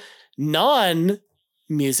 2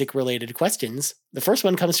 non-music related questions. The first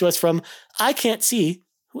one comes to us from I Can't See,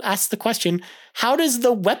 who asks the question, how does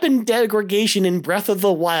the weapon degradation in Breath of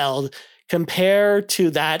the Wild compare to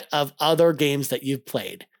that of other games that you've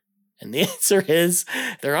played? And the answer is,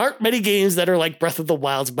 there aren't many games that are like Breath of the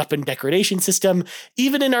Wild's weapon degradation system.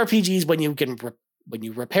 Even in RPGs, when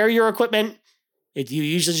you repair your equipment, you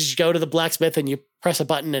usually just go to the blacksmith and you press a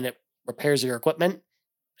button and it repairs your equipment,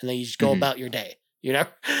 and then you just go about your day. You're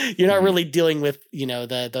not really dealing with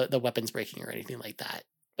the weapons breaking or anything like that.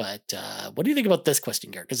 But what do you think about this question,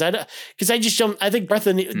 Garrett? Because I just don't. I think Breath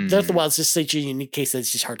of the Wild is just such a unique case that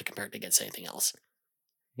it's just hard to compare it against anything else.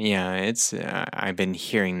 Yeah, it's. I've been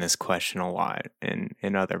hearing this question a lot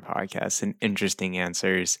in other podcasts and interesting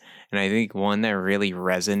answers, and I think one that really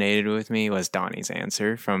resonated with me was Donnie's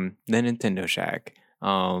answer from the Nintendo Shack,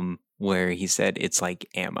 where he said it's like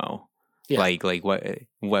ammo. Yeah. Like what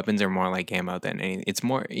weapons are more like ammo than anything. It's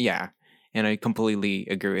more, yeah, and I completely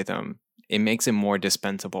agree with him. It makes it more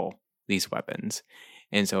dispensable, these weapons,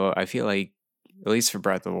 and so I feel like, at least for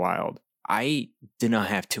Breath of the Wild, I did not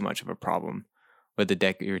have too much of a problem with the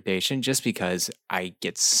degradation, just because I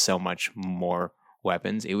get so much more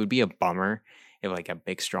weapons. It would be a bummer if like a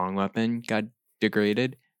big strong weapon got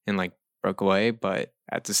degraded and like broke away, but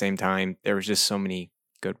at the same time, there was just so many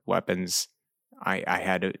good weapons I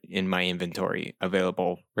had in my inventory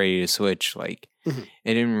available, ready to switch. Like it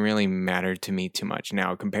didn't really matter to me too much.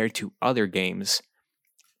 Now, compared to other games,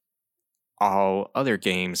 all other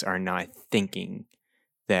games are not thinking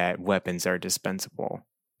that weapons are dispensable.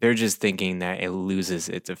 They're just thinking that it loses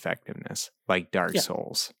its effectiveness, like Dark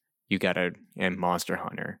Souls. And Monster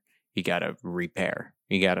Hunter, you gotta repair.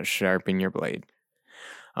 You gotta sharpen your blade.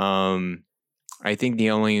 I think the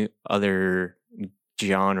only other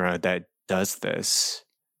genre that does this,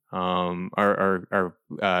 or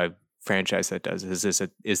franchise that does this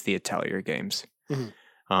is the Atelier games.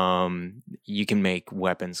 You can make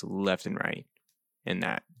weapons left and right in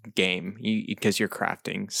that game because you're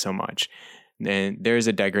crafting so much. And there's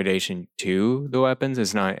a degradation to the weapons.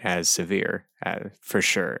 It's not as severe, for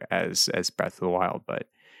sure, as Breath of the Wild. But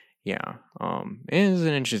yeah, it is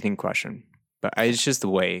an interesting question. But it's just the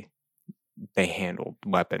way they handled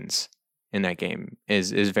weapons in that game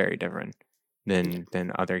is very different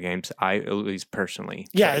than other games. At least personally.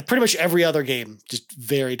 Yeah, pretty much every other game just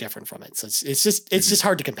very different from it. So it's just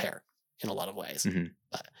hard to compare in a lot of ways.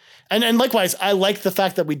 But, and likewise, I like the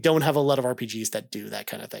fact that we don't have a lot of RPGs that do that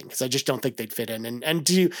kind of thing, because I just don't think they'd fit in. And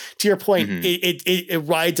to your point, it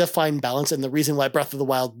rides a fine balance. And the reason why Breath of the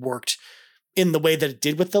Wild worked in the way that it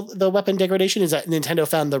did with the weapon degradation is that Nintendo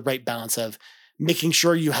found the right balance of making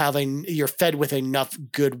sure you're fed with enough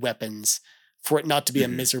good weapons for it not to be a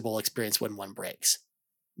miserable experience when one breaks.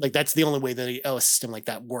 Like that's the only way that a system like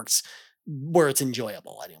that works, where it's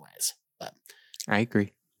enjoyable anyways. But I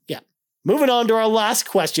agree. Moving on to our last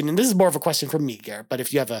question, and this is more of a question from me, Garrett, but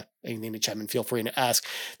if you have anything to chime in, feel free to ask.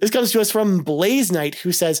 This comes to us from Blaze Knight,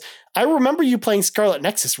 who says, I remember you playing Scarlet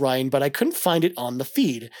Nexus, Ryan, but I couldn't find it on the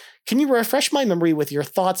feed. Can you refresh my memory with your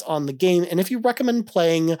thoughts on the game, and if you recommend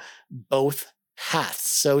playing both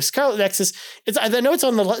paths? So Scarlet Nexus, I know it's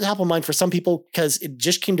on the top of mind for some people because it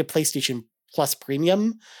just came to PlayStation Plus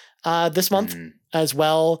Premium this month as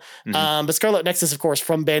well. But Scarlet Nexus, of course,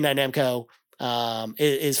 from Bandai Namco,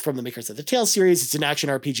 is from the makers of the Tales series. It's an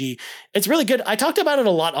action RPG. It's really good. I talked about it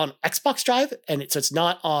a lot on Xbox Drive, and so it's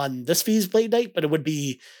not on this feed's Blade Night, but it would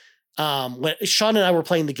be when Sean and I were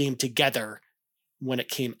playing the game together when it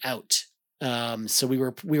came out. So we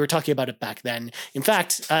were talking about it back then. In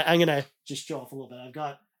fact, I'm gonna just show off a little bit. I've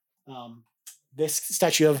got this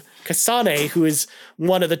statue of Kasane, who is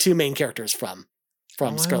one of the two main characters from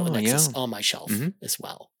Scarlet Nexus on my shelf as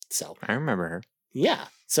well. So I remember her. Yeah.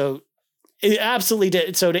 So it absolutely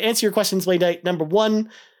did. So to answer your questions, Blade Knight, number one,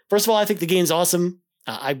 first of all, I think the game's awesome.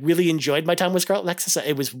 I really enjoyed my time with Scarlet Nexus.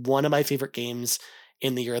 It was one of my favorite games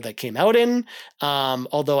in the year that came out in.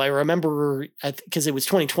 Although I remember, because it was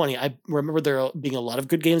 2020, I remember there being a lot of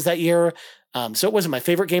good games that year. So it wasn't my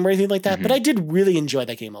favorite game or anything like that, but I did really enjoy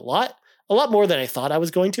that game a lot more than I thought I was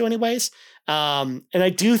going to anyways. And I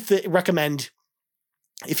do recommend,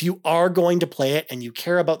 if you are going to play it and you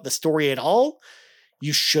care about the story at all,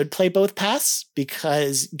 you should play both paths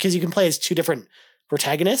because you can play as two different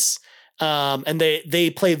protagonists. And they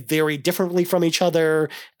play very differently from each other,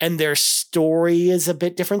 and their story is a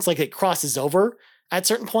bit different. Like it crosses over at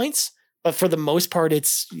certain points, but for the most part,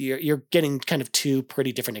 you're getting kind of two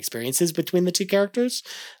pretty different experiences between the two characters.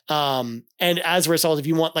 And as a result, if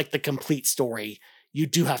you want like the complete story, you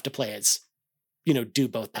do have to play as, do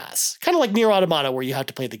both paths. Kind of like Nier Automata, where you have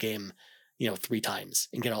to play the game, 3 times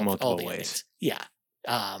and get all the ways. endings. Yeah.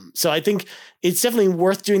 So I think it's definitely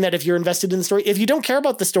worth doing that if you're invested in the story. If you don't care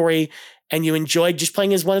about the story and you enjoyed just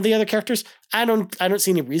playing as one of the other characters, I don't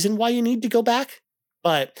see any reason why you need to go back.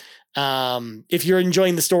 But if you're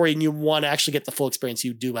enjoying the story and you want to actually get the full experience,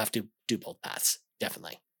 you do have to do both paths.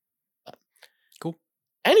 Definitely. Cool.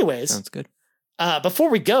 Anyways. Sounds good. Before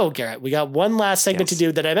we go, Garrett, we got one last segment to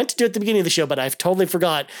do that I meant to do at the beginning of the show, but I've totally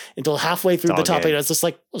forgot until halfway through the topic. I was just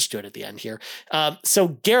like, let's do it at the end here. So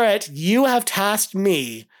Garrett, you have tasked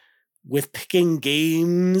me with picking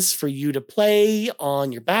games for you to play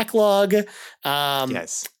on your backlog.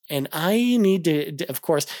 Yes. And I need to, of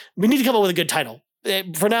course, we need to come up with a good title.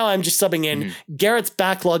 For now, I'm just subbing in Garrett's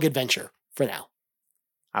Backlog Adventure for now.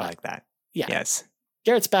 I like that. Yeah. Yes.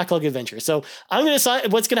 Garrett's Backlog Adventure. So I'm going to assign,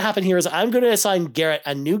 what's going to happen here is I'm going to assign Garrett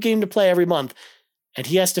a new game to play every month, and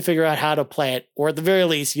he has to figure out how to play it, or at the very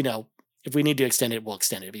least, if we need to extend it, we'll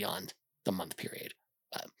extend it beyond the month period.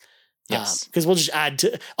 Yes. Because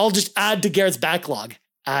I'll just add to Garrett's backlog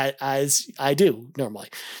as I do normally.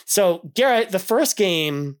 So Garrett, the first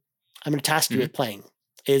game I'm going to task you with playing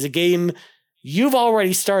is a game you've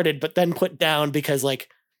already started, but then put down because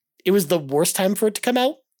it was the worst time for it to come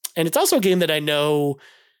out. And it's also a game that I know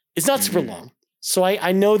is not super long. So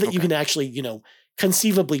I know that you can actually,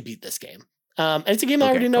 conceivably beat this game. And it's a game I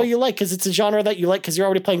already know you like because it's a genre that you like because you're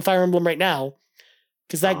already playing Fire Emblem right now.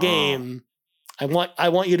 Because that game, I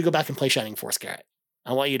want you to go back and play Shining Force, Garrett.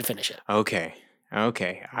 I want you to finish it. Okay.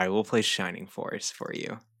 I will play Shining Force for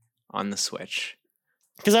you on the Switch.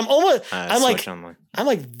 Because I'm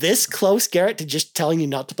like this close, Garrett, to just telling you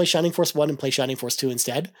not to play Shining Force 1 and play Shining Force 2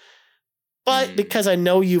 instead. But because I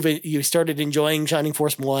know you started enjoying Shining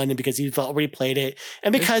Force 1 and because you've already played it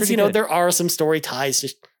and because, there are some story ties,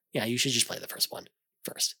 you should just play the first one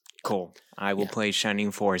first. Cool. I will play Shining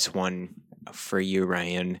Force 1 for you,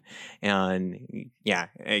 Ryan. And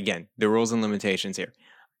again, the rules and limitations here.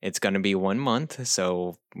 It's going to be 1 month.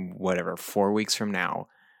 So 4 weeks from now,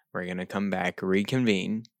 we're going to come back,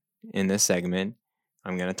 reconvene in this segment.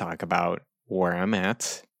 I'm going to talk about where I'm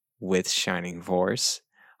at with Shining Force.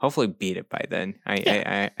 Hopefully beat it by then.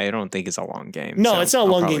 I don't think it's a long game. No, it's not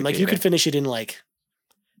a long game. You could finish it in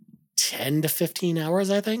 10 to 15 hours,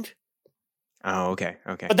 I think. Oh, okay.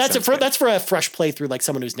 But that's for a fresh playthrough, like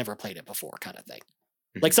someone who's never played it before, kind of thing.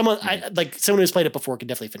 Like someone who's played it before could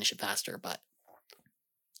definitely finish it faster. But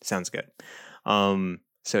sounds good.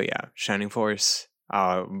 Shining Force.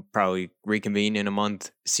 I'll probably reconvene in a month,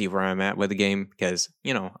 see where I'm at with the game because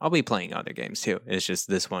I'll be playing other games too. It's just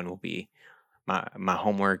this one will be my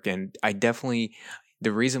homework, and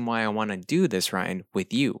the reason why I want to do this, Ryan,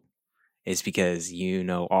 with you is because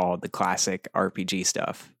all the classic RPG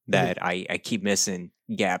stuff that I keep missing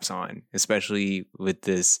gaps on, especially with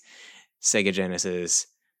this Sega Genesis,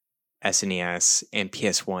 SNES, and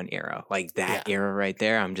PS1 era. Like that era right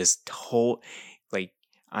there, I'm just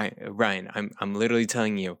Ryan, I'm literally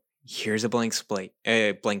telling you, here's a blank slate,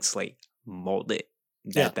 mold it.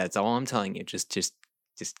 That's all I'm telling you. Just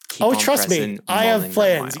keep on trust me, I have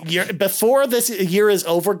plans. Before this year is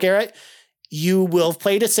over, Garrett, you will have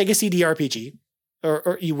played a Sega CD RPG,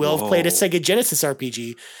 or you will have played a Sega Genesis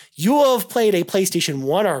RPG. You will have played a PlayStation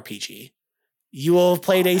 1 RPG. You will have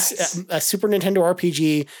played a Super Nintendo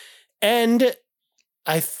RPG, and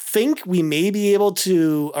I think we may be able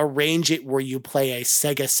to arrange it where you play a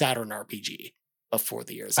Sega Saturn RPG before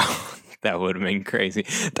the year's over. That would have been crazy.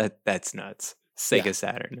 That's nuts. Sega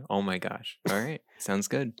Saturn. Oh my gosh. All right. Sounds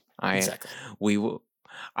good. Exactly. We will.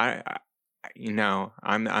 I'm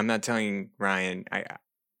not telling Ryan.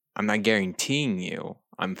 I'm not guaranteeing you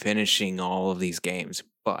I'm finishing all of these games,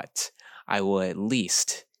 but I will at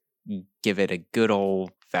least give it a good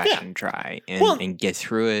old fashioned try and get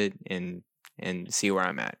through it and see where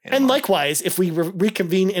I'm at. And likewise, if we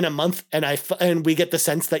reconvene in a month and we get the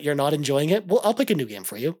sense that you're not enjoying it, I'll pick a new game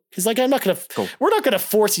for you. Because we're not gonna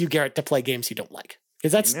force you, Garrett, to play games you don't like.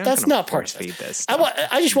 Because that's not part of it.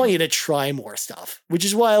 I just want you to try more stuff, which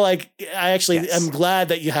is why I'm glad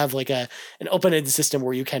that you have an open-ended system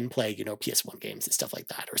where you can play PS1 games and stuff like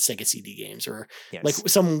that, or Sega CD games, or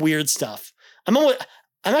some weird stuff. I'm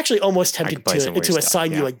actually almost tempted to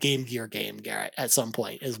assign you a Game Gear game, Garrett, at some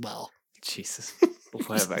point as well. Jesus,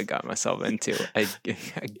 what have I got myself into?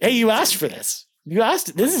 Hey, you asked for this. You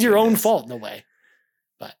asked. This is your own fault in a way.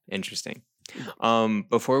 But interesting.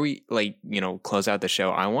 Before we close out the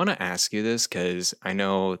show, I want to ask you this because I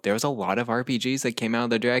know there was a lot of RPGs that came out of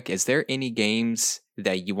the Direct. Is there any games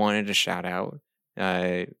that you wanted to shout out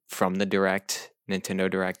from the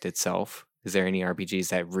Nintendo Direct itself? Is there any RPGs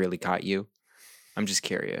that really caught you? I'm just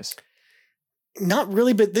curious. Not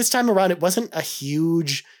really, but this time around, it wasn't a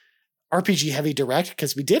huge RPG heavy Direct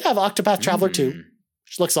because we did have Octopath Traveler 2,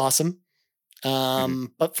 which looks awesome.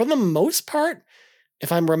 But for the most part,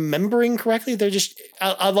 if I'm remembering correctly, they're just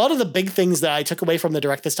a lot of the big things that I took away from the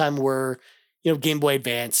Direct this time were, Game Boy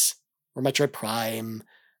Advance or Metroid Prime,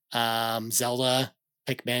 Zelda,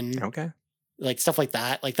 Pikmin, okay, like stuff like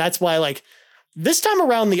that. Like that's why, like this time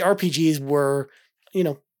around, the RPGs were,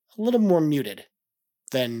 a little more muted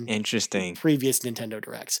than interesting previous Nintendo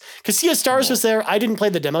Directs. Because Sea of Stars was there. I didn't play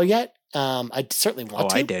the demo yet. I certainly want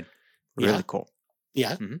to. I did. Really cool.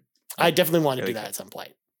 Yeah, I definitely want to do that at some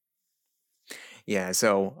point. Yeah,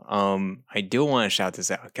 so I do want to shout this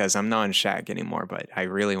out because I'm not in Shaq anymore, but I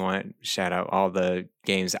really want to shout out all the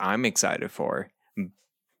games I'm excited for.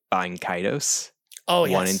 Buying Kaidos.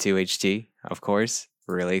 1 and 2 HT, of course.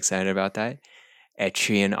 Really excited about that.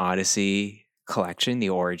 Etrian Odyssey collection, the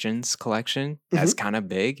Origins collection. That's kind of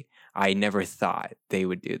big. I never thought they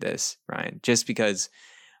would do this, Ryan, just because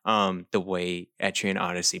the way Etrian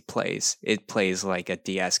Odyssey plays, it plays like a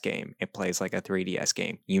DS game. It plays like a 3DS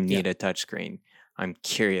game. You need a touchscreen. I'm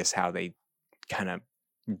curious how they kind of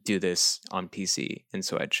do this on PC and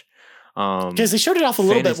Switch. Because they showed it off a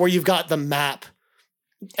little bit where you've got the map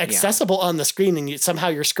accessible on the screen and somehow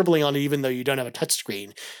you're scribbling on it even though you don't have a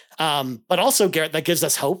touchscreen. But also, Garrett, that gives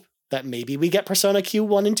us hope that maybe we get Persona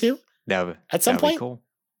Q1 and 2 at some point. Cool.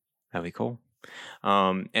 That'd be cool.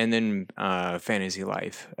 And then Fantasy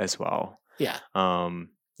Life as well. Yeah.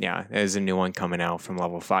 Yeah, there's a new one coming out from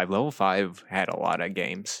Level 5. Level 5 had a lot of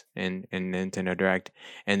games in Nintendo Direct.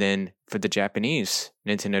 And then for the Japanese,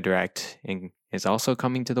 Nintendo Direct is also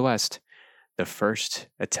coming to the West. The first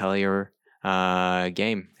Atelier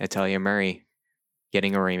game, Atelier Murray,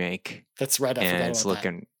 getting a remake. That's right. And it's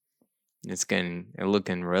looking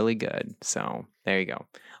really good. So there you go.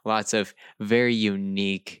 Lots of very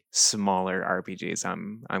unique, smaller RPGs.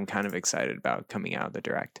 I'm kind of excited about coming out of the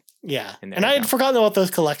Direct. Yeah, and I had forgotten about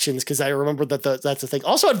those collections because I remembered that that's the thing.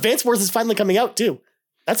 Also, Advance Wars is finally coming out too.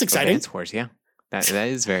 That's exciting. Advance Wars, yeah, that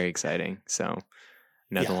is very exciting. So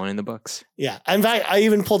another one in the books. Yeah, in fact, I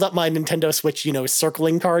even pulled up my Nintendo Switch,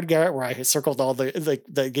 circling card, Garrett, where I circled all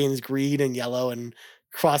the games green and yellow and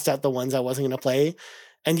crossed out the ones I wasn't going to play.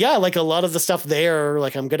 And yeah, like a lot of the stuff there,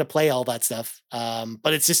 like I'm going to play all that stuff.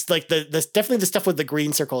 But it's just like definitely the stuff with the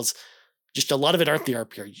green circles. Just a lot of it aren't the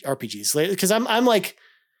RPGs because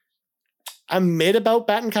I'm mid about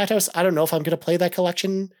Baten Kaitos. I don't know if I'm going to play that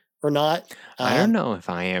collection or not. I don't know if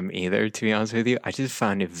I am either, to be honest with you. I just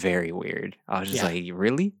found it very weird. I was just like,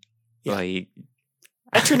 really? Yeah. Like,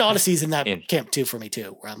 Etrian Odyssey's in that camp too for me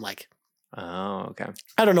too, where I'm like, oh, okay.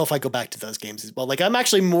 I don't know if I go back to those games as well. Like, I'm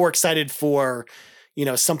actually more excited for,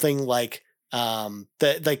 something like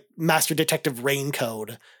the Master Detective Rain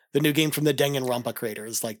Code, the new game from the Danganronpa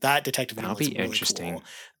creators, like that detective game. That'll be really interesting.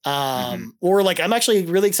 Cool. Or like, I'm actually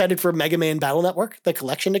really excited for Mega Man Battle Network, the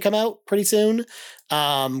collection, to come out pretty soon.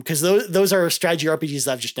 Because those are strategy RPGs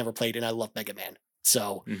that I've just never played, and I love Mega Man.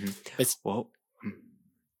 So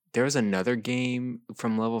there was another game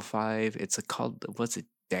from Level 5. It's called, what's it?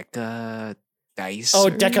 Deca Dice? Oh,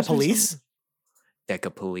 Deca Police?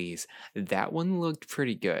 Deca Police. That one looked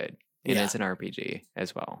pretty good. And it's an RPG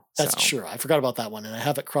as well. That's true. I forgot about that one, and I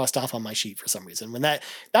have it crossed off on my sheet for some reason. When that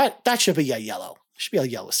should be a yellow. It should be a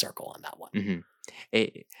yellow circle on that one.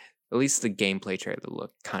 At least the gameplay trailer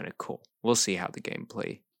looked kind of cool. We'll see how the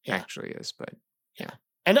gameplay actually is, but yeah.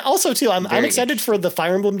 And also too, I'm excited for the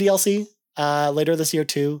Fire Emblem DLC later this year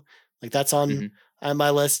too. Like that's on my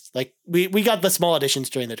list. Like we got the small editions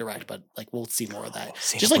during the Direct, but like we'll see more of that.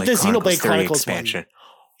 Just like the Xenoblade Chronicles expansion.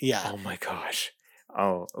 Yeah. Oh my gosh.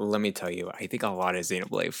 Oh, let me tell you, I think a lot of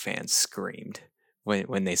Xenoblade fans screamed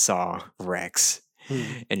when they saw Rex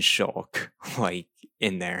and Shulk like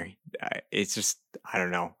in there. It's just, I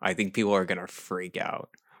don't know. I think people are gonna freak out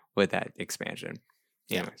with that expansion.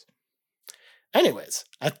 Anyways,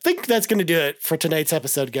 I think that's gonna do it for tonight's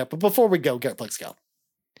episode, Garrett. But before we go, Garrett, let's go.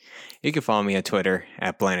 You can follow me on Twitter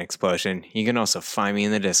at Bland Explosion. You can also find me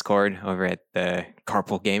in the Discord over at the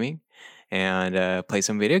Carpool Gaming. And play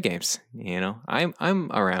some video games. I'm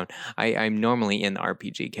around. I'm normally in the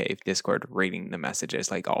RPG Cave Discord reading the messages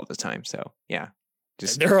like all the time. So yeah,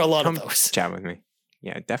 just there are a lot of those. Chat with me.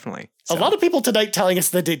 Yeah, definitely. So, a lot of people tonight telling us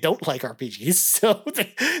that they don't like RPGs. So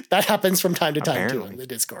that happens from time to time too in the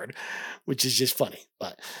Discord, which is just funny.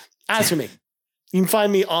 But as for me, You can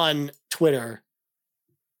find me on Twitter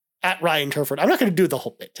at Ryan Turford. I'm not going to do the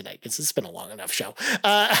whole bit tonight because it's been a long enough show.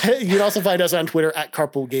 You can also find us on Twitter at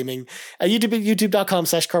Carpool Gaming, at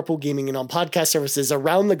youtube.com/Carpool Gaming, and on podcast services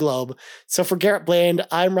around the globe. So for Garrett Bland,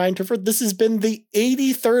 I'm Ryan Turford. This has been the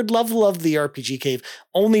 83rd level of the RPG Cave.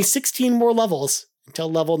 Only 16 more levels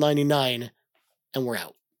until level 99, and we're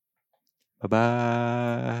out.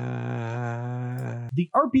 Bye-bye. The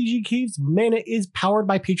RPG Cave's mana is powered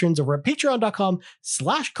by patrons over at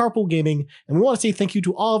patreon.com/Carpool Gaming. And we want to say thank you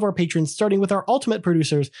to all of our patrons, starting with our ultimate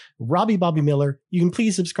producers, Robbie Bobby Miller. You can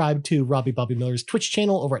please subscribe to Robbie Bobby Miller's Twitch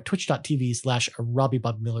channel over at twitch.tv/Robbie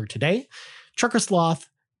Bobby Miller today. Trucker Sloth,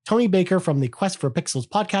 Tony Baker from the Quest for Pixels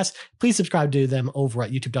podcast. Please subscribe to them over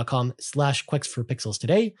at youtube.com/Quest for Pixels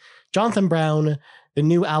today. Jonathan Brown, the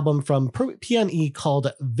new album from PNE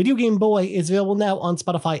called Video Game Boy is available now on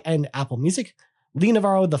Spotify and Apple Music. Lee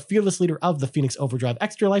Navarro, the fearless leader of the Phoenix Overdrive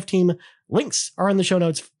Extra Life team. Links are in the show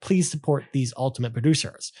notes. Please support these ultimate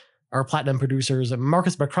producers. Our platinum producers,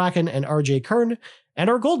 Marcus McCracken and RJ Kern, and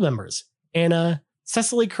our gold members, Anna,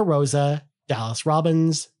 Cecily Carosa, Dallas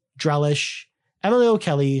Robbins, Drellish, Emily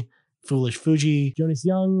O'Kelly, Foolish Fuji, Jonas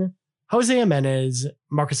Young, Jose Jimenez,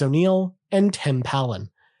 Marcus O'Neill, and Tim Palin.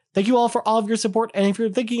 Thank you all for all of your support. And if you're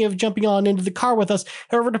thinking of jumping on into the car with us,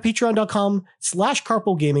 head over to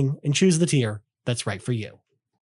patreon.com/Carpool Gaming and choose the tier that's right for you.